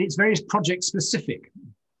 yes, but it's very project specific.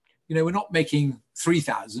 You know, we're not making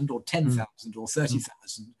 3,000 or 10,000 or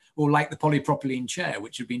 30,000, or like the polypropylene chair,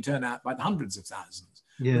 which have been turned out by the hundreds of thousands.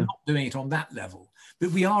 Yeah. We're not doing it on that level,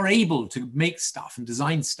 but we are able to make stuff and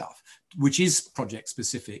design stuff, which is project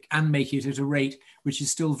specific, and make it at a rate which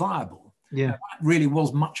is still viable. Yeah, that really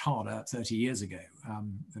was much harder 30 years ago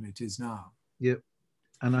than it is now. Yep.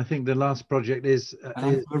 And I think the last project is...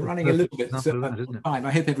 we're running a little bit of time.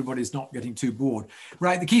 I hope everybody's not getting too bored.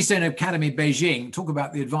 Right, the Keystone Academy Beijing, talk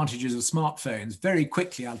about the advantages of smartphones. Very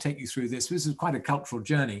quickly, I'll take you through this. This is quite a cultural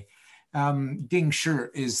journey. Ding Shi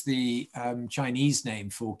is the Chinese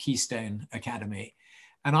name for Keystone Academy.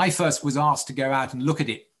 And I first was asked to go out and look at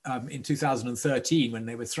it in 2013 when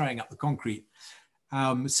they were throwing up the concrete,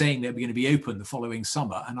 saying they were going to be open the following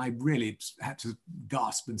summer. And I really had to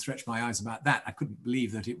gasp and stretch my eyes about that. I couldn't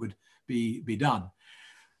believe that it would be done.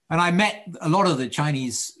 And I met a lot of the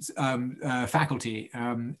Chinese faculty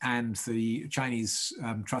and the Chinese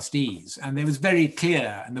trustees. And it was very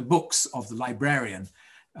clear, and the books of the librarian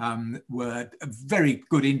were a very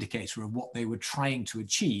good indicator of what they were trying to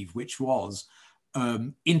achieve, which was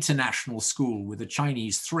international school with a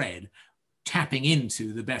Chinese thread, tapping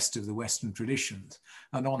into the best of the Western traditions.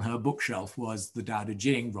 And on her bookshelf was the Tao Te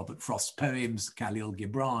Ching, Robert Frost's poems, Khalil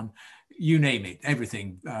Gibran, you name it,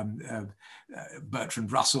 everything,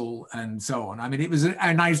 Bertrand Russell and so on. I mean, it was,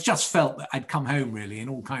 and I just felt that I'd come home really in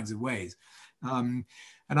all kinds of ways.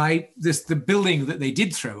 the building that they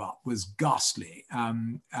did throw up was ghastly.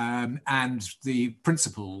 And the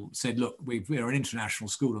principal said, look, we're an international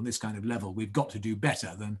school on this kind of level. We've got to do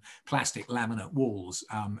better than plastic laminate walls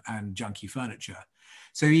and junky furniture.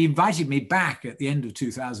 So he invited me back at the end of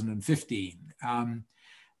 2015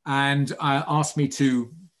 and asked me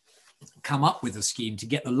to come up with a scheme to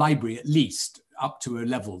get the library at least up to a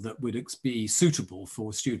level that would be suitable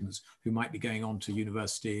for students who might be going on to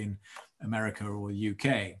university in America or the UK.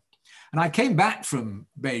 And I came back from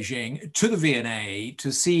Beijing to the V&A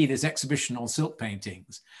to see this exhibition on silk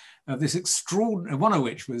paintings, this extraordinary, one of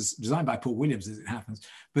which was designed by Paul Williams, as it happens,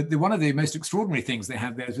 but one of the most extraordinary things they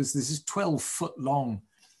have there was this 12-foot long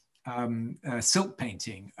silk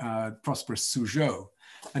painting, Prosperous Suzhou.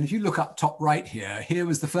 And if you look up top right here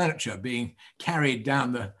was the furniture being carried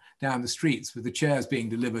down the streets with the chairs being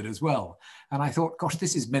delivered as well. And I thought, gosh,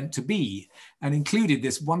 this is meant to be, and included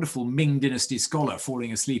this wonderful Ming Dynasty scholar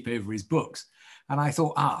falling asleep over his books. And I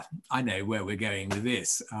thought, I know where we're going with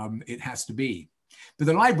this. It has to be. But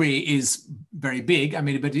the library is very big. I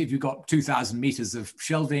mean, but if you've got 2,000 meters of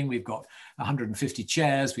shelving, we've got 150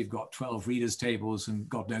 chairs, we've got 12 readers' tables, and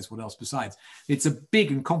God knows what else besides. It's a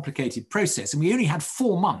big and complicated process. And we only had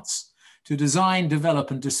 4 months to design,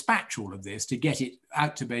 develop, and dispatch all of this to get it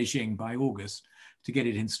out to Beijing by August, to get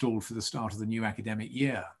it installed for the start of the new academic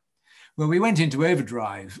year. Well, we went into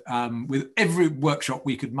overdrive with every workshop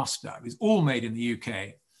we could muster. It was all made in the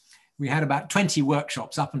UK. We had about 20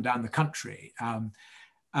 workshops up and down the country.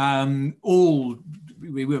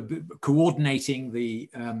 We were coordinating the,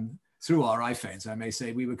 through our iPhones, I may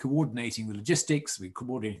say, we were coordinating the logistics, we were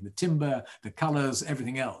coordinating the timber, the colors,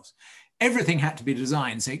 everything else. Everything had to be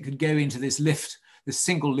designed so it could go into this lift, this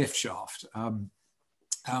single lift shaft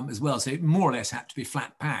as well. So it more or less had to be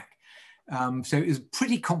flat pack. So it was a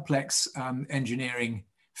pretty complex engineering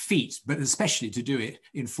feat, but especially to do it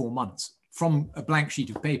in 4 months from a blank sheet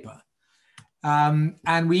of paper.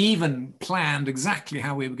 And we even planned exactly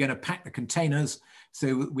how we were going to pack the containers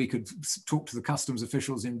so we could talk to the customs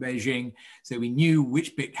officials in Beijing. So we knew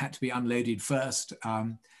which bit had to be unloaded first.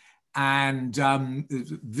 The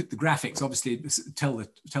graphics obviously tell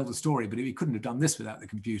the story, but we couldn't have done this without the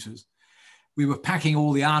computers. We were packing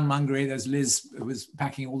all the ironmongery. There's Liz was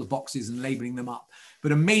packing all the boxes and labeling them up.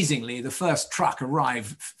 But amazingly, the first truck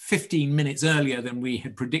arrived 15 minutes earlier than we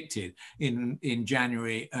had predicted in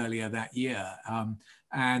January earlier that year.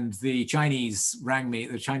 And the Chinese rang me,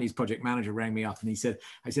 the Chinese project manager rang me up and he said,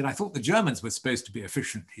 I thought the Germans were supposed to be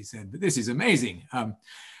efficient. He said, but this is amazing.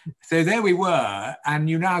 So there we were. And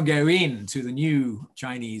you now go into the new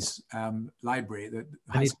Chinese library.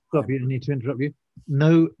 I need to stop you. I need to interrupt you.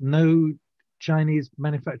 No Chinese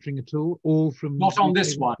manufacturing at all from... Not on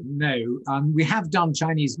this one, no. We have done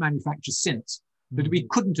Chinese manufacture since, but we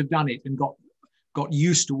couldn't have done it and got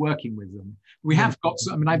used to working with them. We have got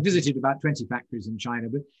some, I mean, I visited about 20 factories in China,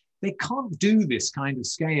 but they can't do this kind of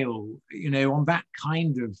scale, you know, on that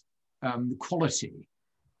kind of quality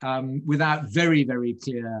without very, very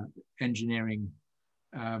clear engineering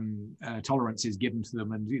tolerances given to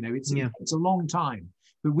them. And, you know, it's a long time.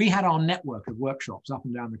 But we had our network of workshops up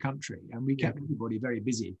and down the country, and we kept everybody very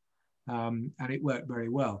busy, and it worked very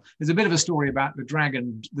well. There's a bit of a story about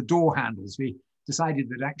the door handles. We decided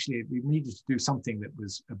that actually we needed to do something that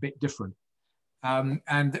was a bit different.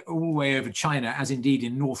 And all the way over China, as indeed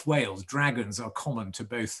in North Wales, dragons are common to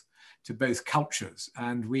both cultures.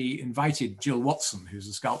 And we invited Jill Watson, who's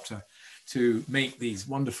a sculptor, to make these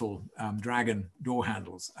wonderful dragon door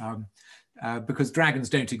handles. Because dragons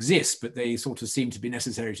don't exist, but they sort of seem to be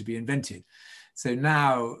necessary to be invented. So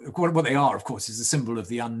now, what they are, of course, is a symbol of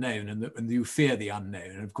the unknown, and you fear the unknown.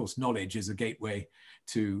 And of course, knowledge is a gateway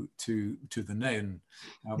to the known.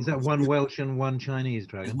 Is that one Welsh and one Chinese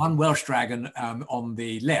dragon? One Welsh dragon on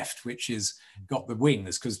the left, which is got the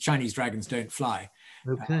wings, because Chinese dragons don't fly.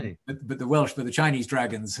 Okay. But the Chinese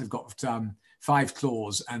dragons have got 5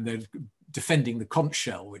 claws, and they're defending the conch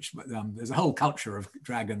shell, which there's a whole culture of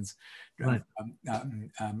dragons right.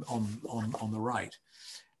 on the right.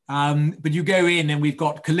 But you go in and we've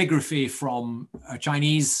got calligraphy from a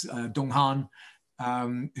Chinese, Dong Han,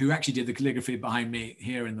 who actually did the calligraphy behind me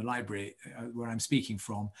here in the library where I'm speaking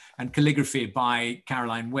from, and calligraphy by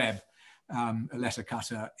Caroline Webb, a letter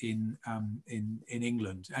cutter in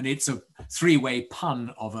England. And it's a 3-way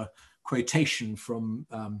pun of a quotation from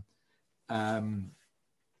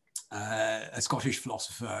a Scottish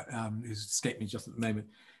philosopher who's escaped me just at the moment,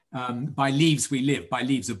 By leaves we live, by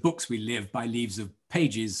leaves of books we live, by leaves of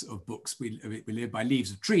pages of books we live, by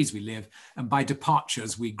leaves of trees we live, and by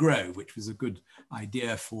departures we grow, which was a good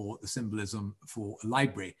idea for the symbolism for a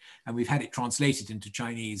library. And we've had it translated into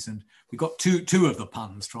Chinese, and we got two of the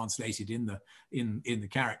puns translated in the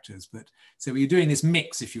characters. But so we're doing this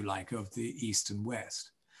mix, if you like, of the East and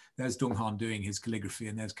West. There's Dong Han doing his calligraphy,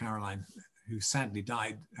 and there's Caroline, who sadly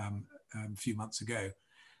died a few months ago.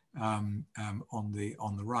 On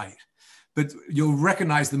the right, but you'll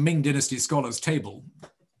recognize the Ming Dynasty Scholars Table.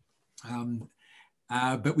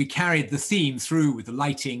 But we carried the theme through with the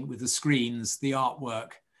lighting, with the screens, the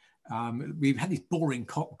artwork. We've had these boring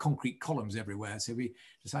concrete columns everywhere, so we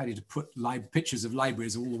decided to put pictures of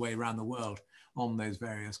libraries all the way around the world on those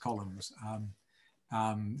various columns.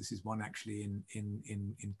 This is one actually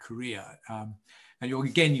in Korea. And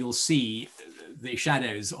you'll see the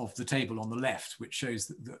shadows of the table on the left, which shows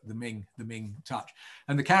the Ming touch.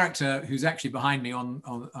 And the character who's actually behind me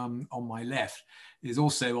on my left is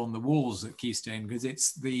also on the walls at Keystone, because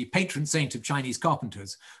it's the patron saint of Chinese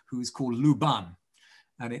carpenters, who is called Lu Ban.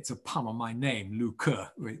 And it's a pun on my name, Lu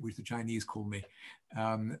Ke, which the Chinese call me.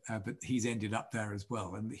 But he's ended up there as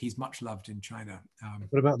well, and he's much loved in China.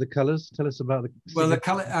 What about the colours? Tell us about the. Well,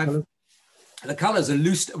 the colours are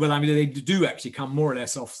loose. Well, I mean, they do actually come more or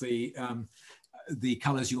less off the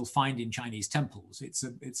colours you'll find in Chinese temples. It's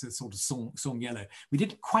a sort of song yellow. We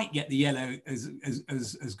didn't quite get the yellow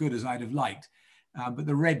as good as I'd have liked. But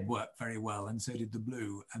the red worked very well, and so did the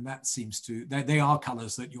blue. And that seems to, they are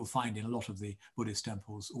colours that you'll find in a lot of the Buddhist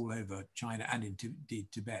temples all over China and indeed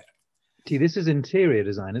Tibet. This is interior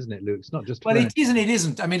design, isn't it, Luke? It's not just. Well, it is and it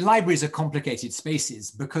isn't. I mean, libraries are complicated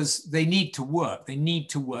spaces because they need to work. They need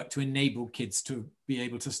to work to enable kids to be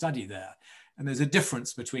able to study there. And there's a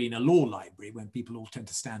difference between a law library, when people all tend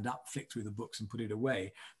to stand up, flick through the books and put it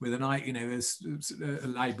away, with a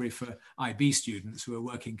library for IB students who are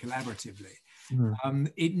working collaboratively.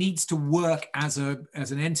 It needs to work as an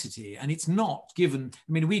entity, and it's not given.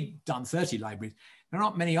 I mean, we've done 30 libraries. There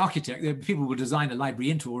aren't many architects. People will design a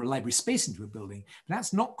library or a library space into a building, but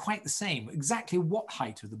that's not quite the same. Exactly what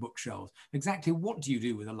height are the bookshelves? Exactly what do you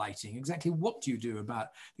do with the lighting? Exactly what do you do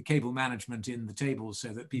about the cable management in the tables so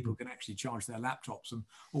that people can actually charge their laptops and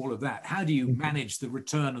all of that? How do you manage the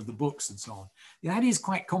return of the books and so on? That is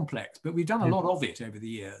quite complex, but we've done a lot of it over the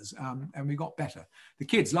years, and we got better. The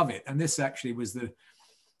kids love it, and this actually was the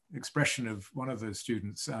expression of one of the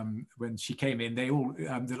students when she came in. They all,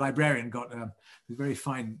 the librarian got a very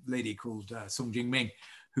fine lady called Sung Jing Ming,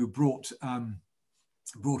 who brought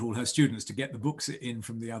all her students to get the books in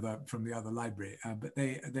from the other library. But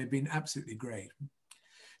they've been absolutely great.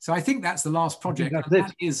 So I think that's the last project.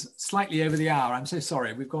 That is slightly over the hour. I'm so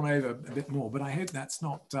sorry, we've gone over a bit more, but I hope that's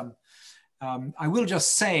not. I will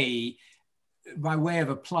just say, by way of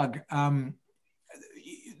a plug,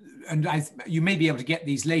 and you may be able to get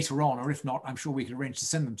these later on, or if not, I'm sure we can arrange to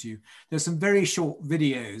send them to you. There's some very short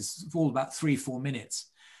videos, all about 3-4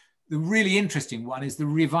 minutes. The really interesting one is the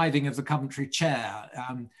reviving of the Coventry chair,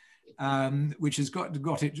 which has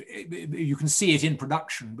got it. You can see it in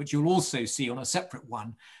production, but you'll also see on a separate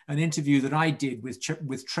one an interview that I did with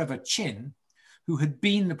Trevor Chin, who had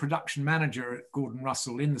been the production manager at Gordon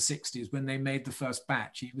Russell in the 60s when they made the first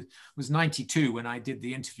batch. He was 92 when I did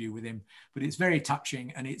the interview with him, but it's very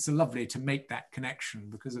touching, and it's lovely to make that connection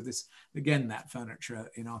because of this, again, that furniture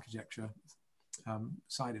in architecture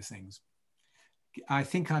side of things. I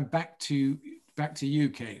think I'm back to you,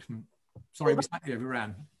 Kate. Sorry, we slightly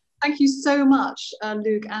overran. Thank you so much,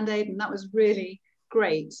 Luke and Aidan. That was really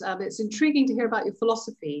great. It's intriguing to hear about your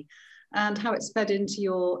philosophy and how it's fed into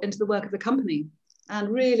the work of the company, and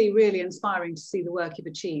really, really inspiring to see the work you've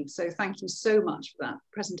achieved. So thank you so much for that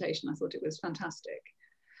presentation. I thought it was fantastic.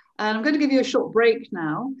 And I'm going to give you a short break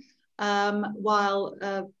now while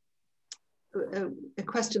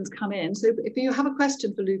questions come in. So if you have a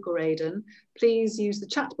question for Luke or Aidan, please use the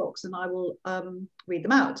chat box and I will read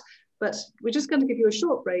them out. But we're just going to give you a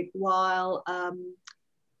short break while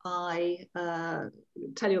I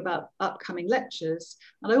tell you about upcoming lectures.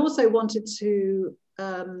 And I also wanted to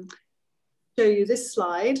show you this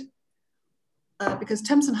slide because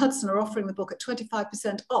Thames and Hudson are offering the book at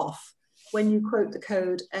 25% off when you quote the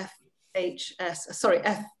code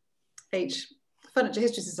Furniture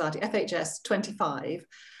History Society, FHS 25.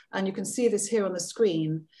 And you can see this here on the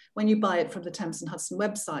screen when you buy it from the Thames and Hudson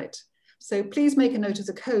website. So please make a note of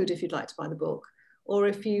the code if you'd like to buy the book. Or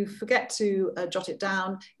if you forget to jot it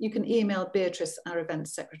down, you can email Beatrice, our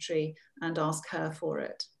events secretary, and ask her for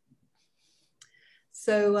it.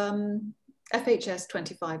 So FHS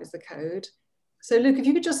 25 is the code. So Luke, if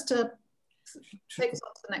you could just take us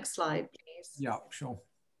on to the next slide, please. Yeah, sure.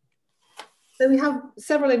 So we have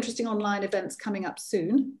several interesting online events coming up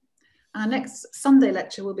soon. Our next Sunday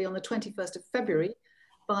lecture will be on the 21st of February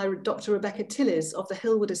by Dr. Rebecca Tillis of the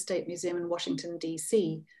Hillwood Estate Museum in Washington,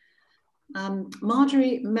 DC.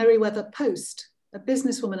 Marjorie Merriweather Post, a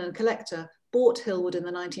businesswoman and collector, bought Hillwood in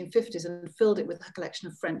the 1950s and filled it with her collection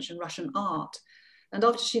of French and Russian art. And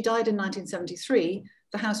after she died in 1973,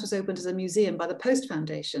 the house was opened as a museum by the Post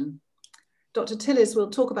Foundation. Dr. Tillis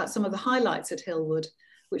will talk about some of the highlights at Hillwood,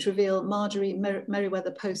 which reveal Marjorie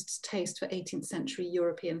Merriweather Post's taste for 18th century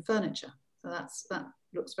European furniture. So that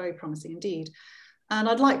looks very promising indeed. And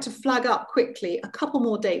I'd like to flag up quickly a couple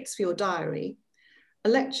more dates for your diary. A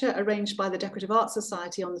lecture arranged by the Decorative Arts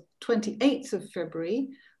Society on the 28th of February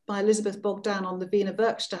by Elizabeth Bogdan on the Wiener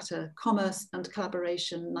Werkstätte, Commerce and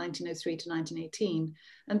Collaboration 1903 to 1918.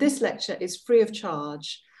 And this lecture is free of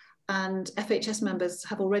charge. And FHS members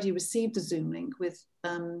have already received the Zoom link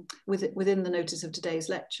within the notice of today's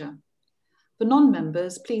lecture. For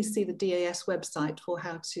non-members, please see the DAS website for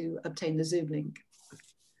how to obtain the Zoom link.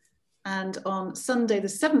 And on Sunday, the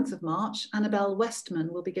 7th of March, Annabelle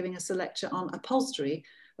Westman will be giving us a lecture on upholstery,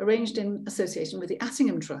 arranged in association with the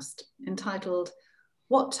Attingham Trust, entitled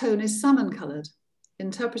 "What Tone is Salmon Coloured?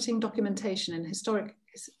 Interpreting Documentation in Historic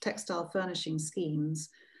Textile Furnishing Schemes."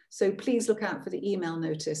 So please look out for the email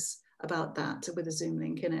notice about that with a Zoom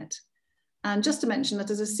link in it. And just to mention that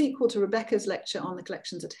as a sequel to Rebecca's lecture on the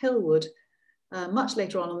collections at Hillwood, much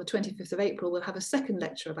later on the 25th of April, we'll have a second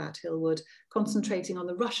lecture about Hillwood, concentrating on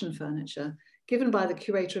the Russian furniture, given by the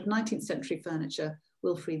curator of 19th century furniture,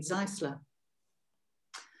 Wilfried Zeisler.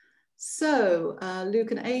 So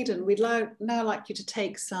Luke and Aidan, we'd now like you to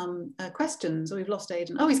take some questions. Oh, we've lost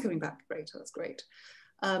Aidan. Oh, he's coming back. Great, that's great.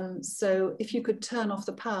 So if you could turn off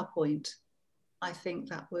the PowerPoint, I think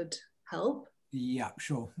that would help. Yeah,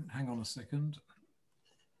 sure. Hang on a second.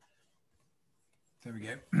 There we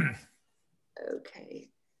go. Okay.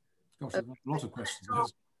 Gosh, there's a lot of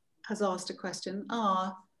questions. Has asked a question.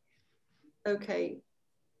 Okay.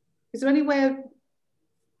 Is there any way of,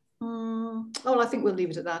 oh, I think we'll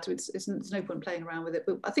leave it at that. There's no point playing around with it,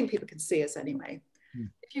 but I think people can see us anyway.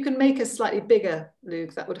 If you can make us slightly bigger,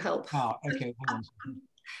 Luke, that would help. Ah, okay. Hang on.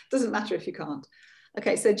 Doesn't matter if you can't.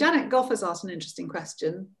 Okay, so Janet Goff has asked an interesting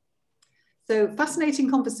question. So fascinating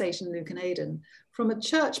conversation, Luke and Aidan. From a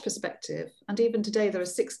church perspective, and even today there are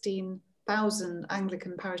 16,000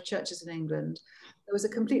 Anglican parish churches in England, there was a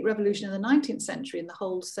complete revolution in the 19th century in the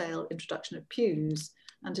wholesale introduction of pews,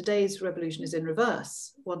 and today's revolution is in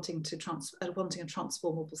reverse, wanting a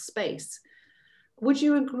transformable space. Would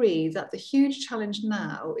you agree that the huge challenge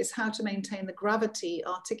now is how to maintain the gravity,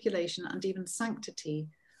 articulation, and even sanctity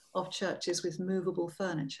of churches with movable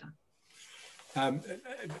furniture?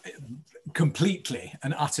 Completely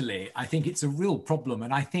and utterly. I think it's a real problem.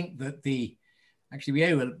 And I think that actually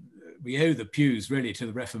we owe the pews really to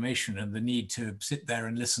the Reformation and the need to sit there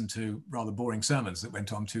and listen to rather boring sermons that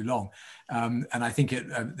went on too long. And I think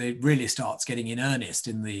it really starts getting in earnest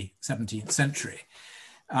in the 17th century.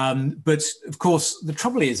 But of course, the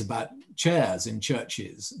trouble is about chairs in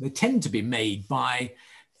churches. They tend to be made by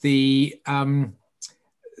the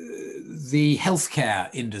healthcare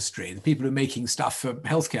industry, the people who are making stuff for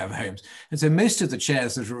healthcare homes. And so most of the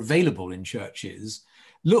chairs that are available in churches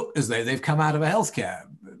look as though they've come out of a healthcare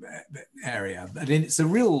area. And it's a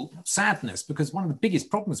real sadness, because one of the biggest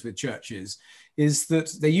problems with churches is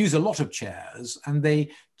that they use a lot of chairs, and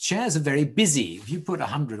chairs are very busy. If you put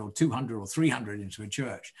 100 or 200 or 300 into a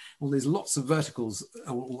church, well, there's lots of verticals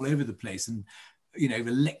all over the place, and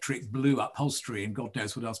electric blue upholstery and God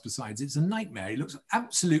knows what else besides. It's a nightmare. It looks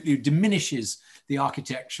absolutely, diminishes the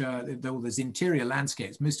architecture. There's interior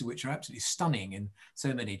landscapes, most of which are absolutely stunning in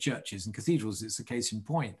so many churches and cathedrals. It's a case in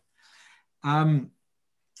point.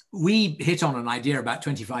 We hit on an idea about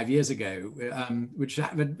 25 years ago, which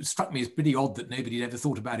struck me as pretty odd that nobody had ever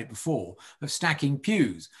thought about it before, of stacking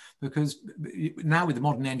pews. Because now with the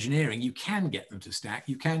modern engineering, you can get them to stack,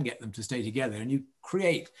 you can get them to stay together, and you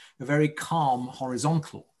create a very calm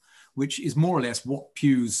horizontal, which is more or less what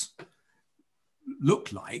pews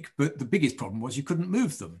looked like. But the biggest problem was you couldn't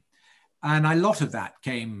move them. And a lot of that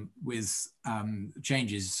came with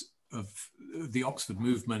changes of the Oxford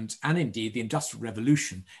movement, and indeed the Industrial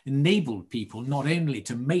Revolution enabled people not only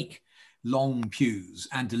to make long pews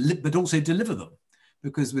but also deliver them,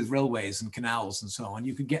 because with railways and canals and so on,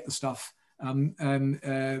 you could get the stuff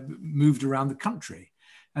moved around the country,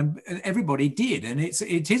 and everybody did. And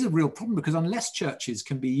it is a real problem, because unless churches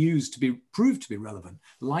can be used to proved to be relevant,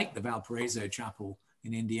 like the Valparaiso Chapel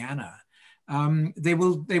in Indiana, they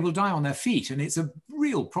will die on their feet. And it's a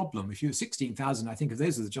real problem. If you're 16,000, I think of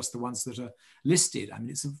those are just the ones that are listed. I mean,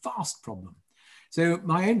 it's a vast problem. So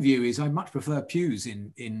my own view is I much prefer pews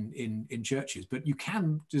in churches, but you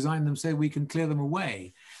can design them so we can clear them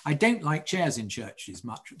away. I don't like chairs in churches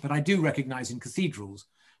much, but I do recognize in cathedrals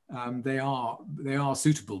they are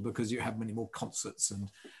suitable because you have many more concerts and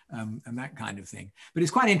that kind of thing. But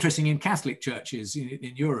it's quite interesting in Catholic churches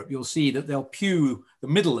in Europe, you'll see that they'll pew the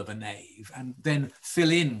middle of a nave and then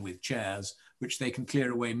fill in with chairs, which they can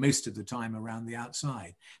clear away most of the time around the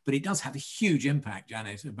outside. But it does have a huge impact,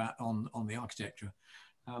 Janet, on the architecture,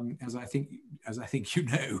 as I think you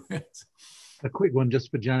know. A quick one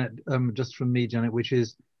just for Janet, just from me, Janet, which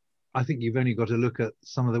is, I think you've only got to look at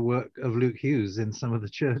some of the work of Luke Hughes in some of the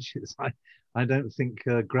churches. I don't think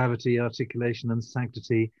gravity, articulation, and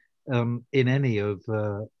sanctity in any of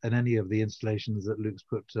the installations that Luke's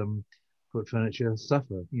put furniture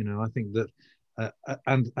suffer. You know, I think that,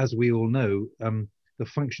 and as we all know, the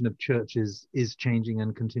function of churches is changing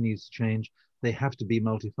and continues to change. They have to be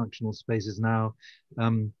multifunctional spaces now.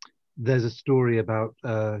 There's a story about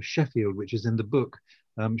Sheffield, which is in the book,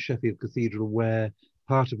 Sheffield Cathedral, where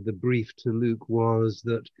part of the brief to Luke was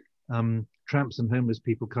that tramps and homeless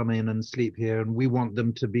people come in and sleep here, and we want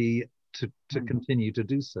them to continue to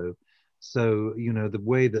do so. So, you know, the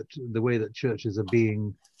way that churches are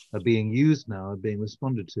being used now, are being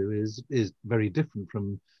responded to, is very different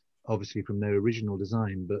from, obviously, from their original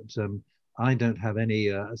design. But I don't have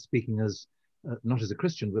any, speaking as not as a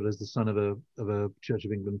Christian, but as the son of a Church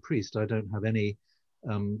of England priest, I don't have any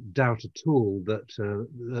doubt at all that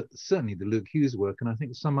certainly the Luke Hughes work, and I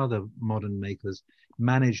think some other modern makers,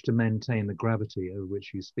 managed to maintain the gravity of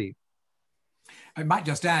which you speak. I might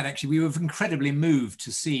just add, actually, we were incredibly moved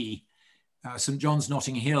to see St. John's,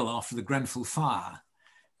 Notting Hill after the Grenfell fire,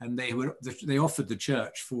 and they offered the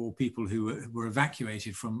church for people who were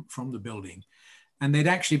evacuated from the building, and they'd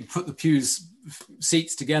actually put the pews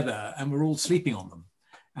seats together and were all sleeping on them.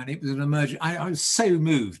 And it was an emergency. I was so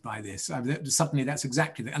moved by this. Suddenly, that's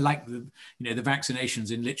exactly like the vaccinations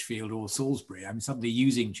in Lichfield or Salisbury. I mean, suddenly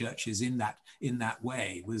using churches in that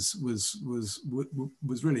way was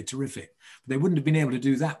really terrific. But they wouldn't have been able to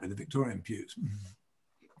do that with the Victorian pews.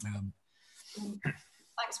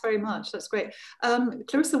 Thanks very much. That's great.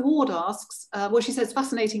 Clarissa Ward asks, well, she says,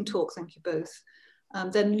 fascinating talk. Thank you both.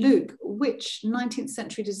 Then Luke, which 19th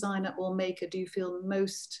century designer or maker do you feel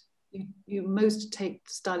you most take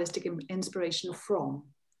stylistic inspiration from?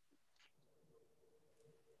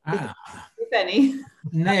 If any.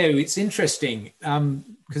 No, it's interesting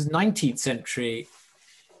because 19th century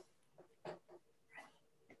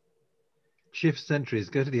shift centuries,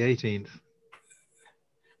 go to the 18th.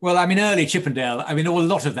 Well, I mean, early Chippendale, I mean, a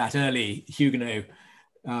lot of that early Huguenot,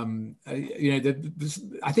 you know,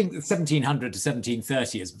 I think 1700 to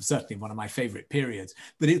 1730 is certainly one of my favorite periods.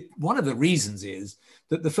 But one of the reasons is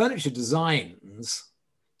that the furniture designs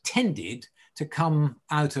tended to come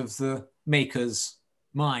out of the maker's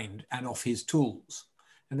mind and off his tools.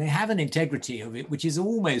 And they have an integrity of it, which is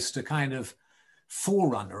almost a kind of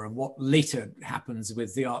forerunner of what later happens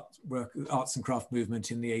with the arts and craft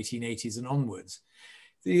movement in the 1880s and onwards.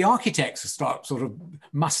 The architects start sort of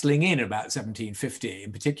muscling in about 1750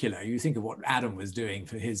 in particular. You think of what Adam was doing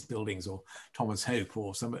for his buildings, or Thomas Hope,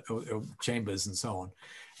 or Chambers and so on.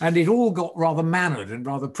 And it all got rather mannered and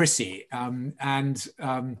rather prissy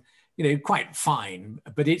you know, quite fine,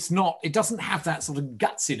 but it doesn't have that sort of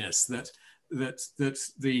gutsiness that the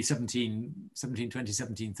 1720s,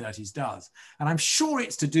 1730s does. And I'm sure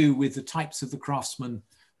it's to do with the types of the craftsmen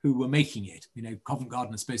who were making it. You know, Covent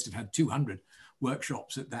Garden is supposed to have had 200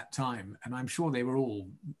 workshops at that time, and I'm sure they were all,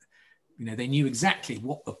 you know, they knew exactly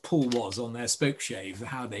what the pull was on their spokeshave,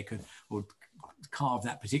 how they could carve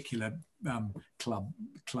that particular club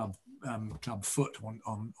foot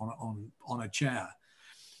on a chair.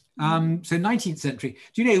 So 19th century.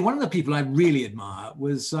 Do you know, one of the people I really admire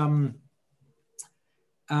was oh,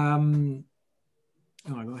 I'm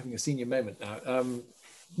having a senior moment now.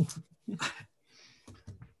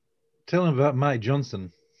 Tell him about Mike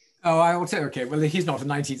Johnson. Oh, I will tell. Okay, well, he's not a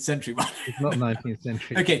 19th century one. He's not 19th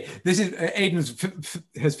century. Okay, this is Aidan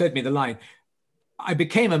has fed me the line. I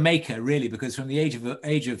became a maker really because from the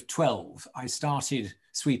age of 12, I started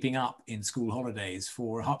sweeping up in school holidays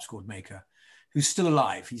for a harpsichord maker who's still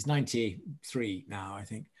alive. He's 93 now, I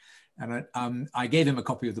think. And I gave him a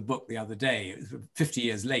copy of the book the other day, 50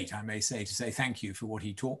 years late, I may say, to say thank you for what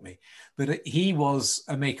he taught me. But he was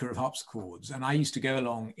a maker of harpsichords, and I used to go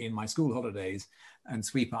along in my school holidays and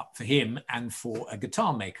sweep up for him and for a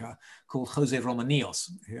guitar maker called Jose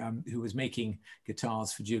Romanios, who was making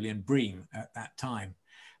guitars for Julian Bream at that time.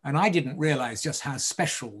 And I didn't realize just how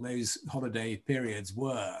special those holiday periods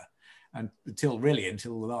were. and until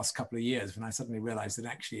the last couple of years, when I suddenly realized that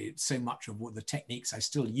actually so much of what the techniques I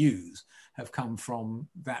still use have come from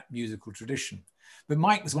that musical tradition. But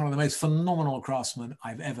Mike was one of the most phenomenal craftsmen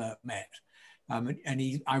I've ever met. And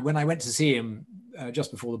when I went to see him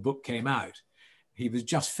just before the book came out, he was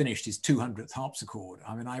just finished his 200th harpsichord.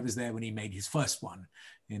 I mean, I was there when he made his first one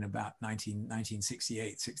in about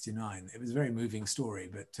 1968, 69. It was a very moving story,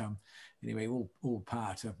 but anyway, all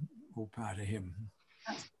power to him.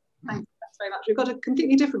 Thanks very much. We've got a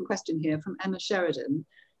completely different question here from Emma Sheridan.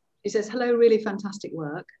 She says, hello, really fantastic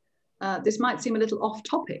work. This might seem a little off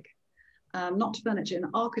topic, not furniture and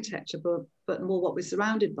architecture, but more what we're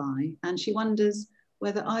surrounded by. And she wonders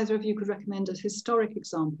whether either of you could recommend a historic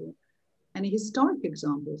example, any historic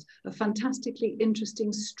examples of fantastically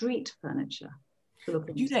interesting street furniture.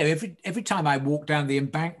 You know, every time I walk down the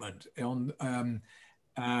embankment on,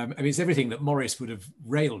 I mean, it's everything that Morris would have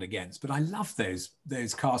railed against, but I love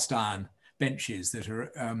those cast iron benches that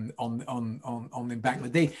are on the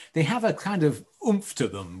embankment. They have a kind of oomph to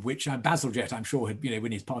them, which Bazalgette, I'm sure, had,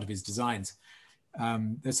 when he's part of his designs.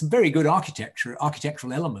 There's some very good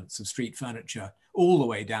architectural elements of street furniture all the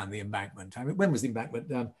way down the embankment. I mean, when was the embankment?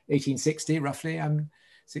 1860, roughly.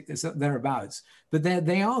 Thereabouts. But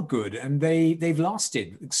they are good, and they've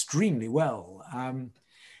lasted extremely well. I'm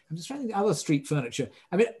just trying to think of other street furniture.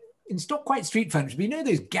 I mean, it's not quite street furniture, but you know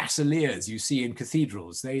those gasoliers you see in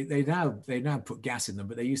cathedrals? They now put gas in them,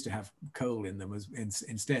 but they used to have coal in them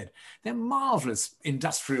instead. They're marvelous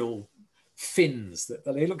industrial fins that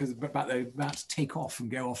they look as about they're about to take off and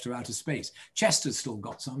go off to outer space. Chester's still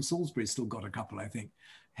got some, Salisbury's still got a couple, I think.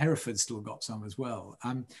 Hereford's still got some as well.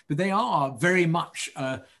 But they are very much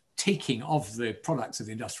taking of the products of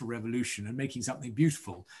the Industrial Revolution and making something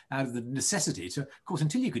beautiful out of the necessity. So, of course,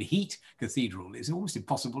 until you could heat cathedral, it's almost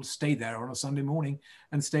impossible to stay there on a Sunday morning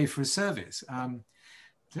and stay for a service.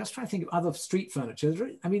 Just trying to think of other street furniture.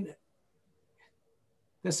 I mean,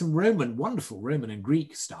 there's some wonderful Roman and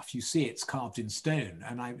Greek stuff. You see it's carved in stone,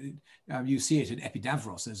 and you see it in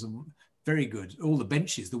Epidavros. There's some very good, all the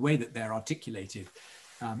benches, the way that they're articulated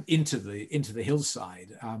into the hillside.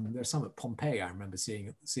 There's some at Pompeii I remember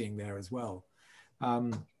seeing there as well.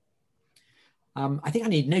 I think I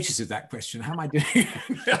need notice of that question. How am I doing?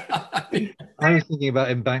 I was thinking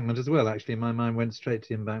about embankment as well. Actually, my mind went straight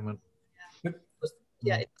to embankment.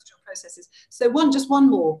 Yeah, industrial processes. So just one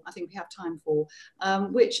more, I think we have time for,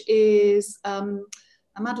 which is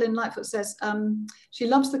Madeline Lightfoot says she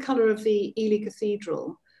loves the colour of the Ely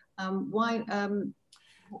Cathedral. Loves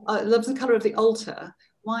the colour of the altar.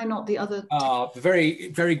 Why not the other?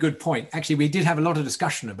 Very, very good point. Actually, we did have a lot of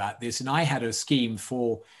discussion about this, and I had a scheme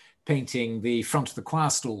for painting the front of the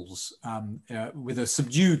choir stalls with a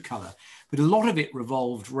subdued colour, but a lot of it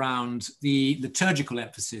revolved around the liturgical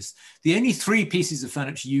emphasis. The only three pieces of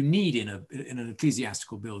furniture you need in an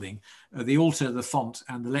ecclesiastical building are the altar, the font,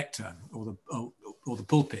 and the lectern, or the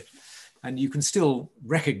pulpit. And you can still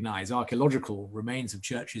recognize archaeological remains of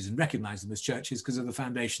churches and recognize them as churches because of the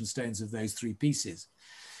foundation stones of those three pieces.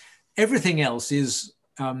 Everything else is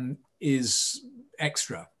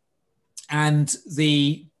extra. And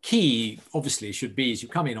the key, obviously, should be as you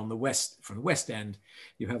come in from the west end,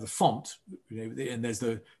 you have the font, and there's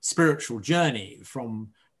the spiritual journey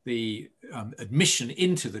from the admission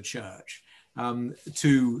into the church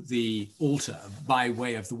to the altar by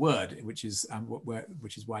way of the word, which is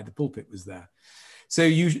why the pulpit was there. So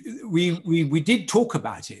we did talk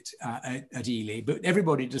about it at Ely, but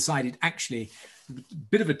everybody decided actually a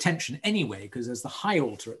bit of a tension anyway, because there's the high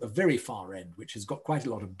altar at the very far end, which has got quite a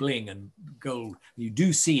lot of bling and gold. You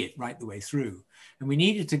do see it right the way through. And we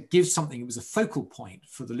needed to give something that was a focal point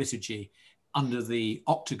for the liturgy under the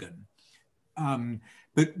octagon.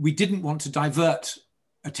 But we didn't want to divert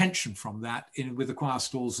attention from that with the choir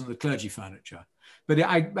stalls and the clergy furniture. But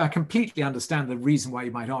I completely understand the reason why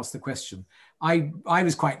you might ask the question. I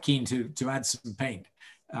was quite keen to add some paint,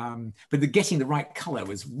 but getting the right colour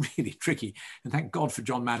was really tricky. And thank God for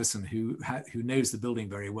John Madison, who knows the building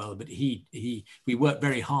very well. But we worked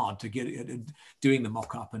very hard to get it, doing the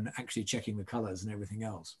mock-up and actually checking the colours and everything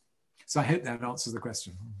else. So I hope that answers the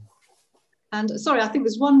question. And sorry, I think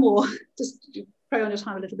there's one more. Just pray on your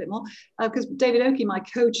time a little bit more, because David Oakey, my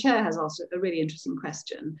co-chair, has asked a really interesting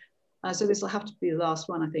question. So this will have to be the last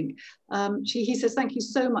one, I think. He says, thank you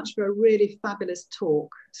so much for a really fabulous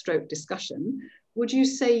talk / discussion. Would you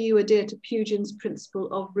say you adhere to Pugin's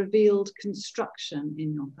principle of revealed construction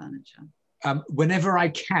in your furniture? Whenever I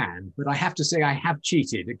can, but I have to say I have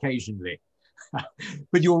cheated occasionally.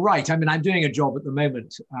 But you're right. I mean, I'm doing a job at the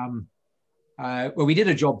moment Well, we did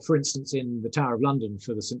a job, for instance, in the Tower of London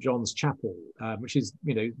for the St. John's Chapel, which is,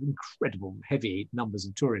 incredible, heavy numbers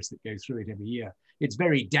of tourists that go through it every year. It's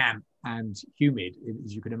very damp and humid,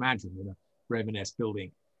 as you can imagine, in a Romanesque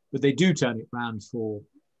building. But they do turn it round for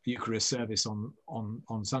Eucharist service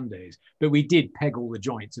on Sundays. But we did peg all the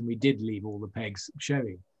joints and we did leave all the pegs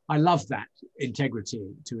showing. I love that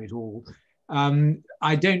integrity to it all.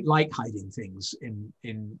 I don't like hiding things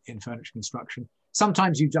in furniture construction.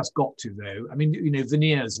 Sometimes you've just got to, though. I mean,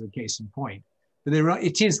 veneers are a case in point. But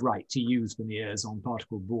it is right to use veneers on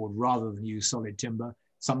particled board rather than use solid timber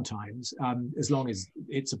sometimes, as long as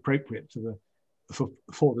it's appropriate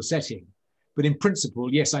for the setting. But in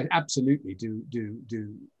principle, yes, I absolutely do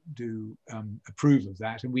approve of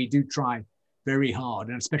that, and we do try very hard,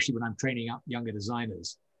 and especially when I'm training up younger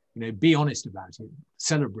designers, be honest about it,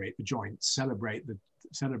 celebrate the joints, celebrate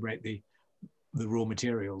the raw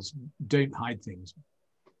materials, don't hide things.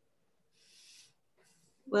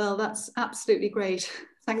 Well, that's absolutely great.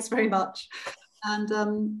 Thanks very much.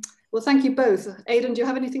 And well, thank you both. Aidan, do you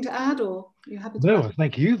have anything to add, or are you happy to? No,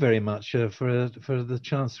 thank you very much for the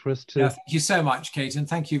chance for us to. Yeah, thank you so much, Kate, and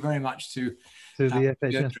thank you very much to the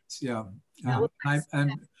FHS. Yeah.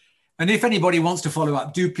 And if anybody wants to follow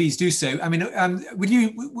up, please do so. I mean,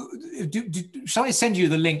 shall I send you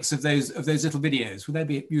the links of those little videos? Would that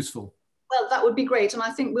be useful? Well, that would be great, and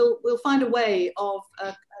I think we'll find a way of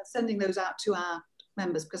sending those out to our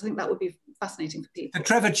members, because I think that would be fascinating for people. The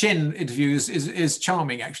Trevor Chin interview is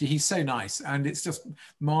charming, actually. He's so nice, and it's just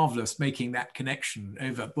marvelous making that connection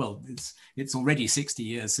over. Well, it's already 60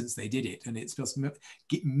 years since they did it, and it's just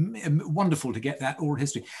wonderful to get that oral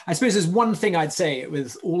history. I suppose there's one thing I'd say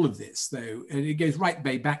with all of this, though, and it goes right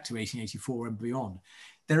back to 1884 and beyond.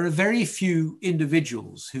 There are very few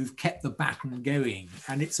individuals who've kept the baton going,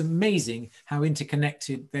 and it's amazing how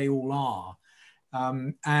interconnected they all are.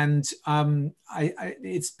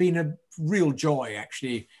 It's been a real joy,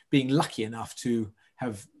 actually, being lucky enough to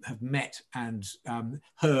have met and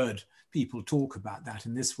heard people talk about that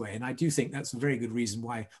in this way. And I do think that's a very good reason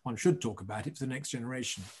why one should talk about it for the next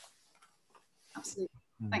generation. Absolutely.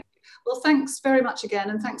 Thank you. Well, thanks very much again,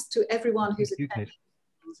 and thanks to everyone who's attended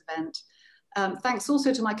this event. Thanks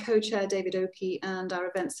also to my co-chair, David Oakey, and our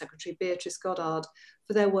event secretary, Beatrice Goddard,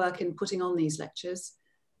 for their work in putting on these lectures.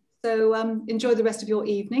 So enjoy the rest of your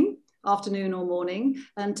evening, afternoon or morning,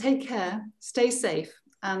 and take care, stay safe,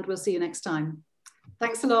 and we'll see you next time.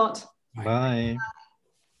 Thanks a lot. Bye. Bye.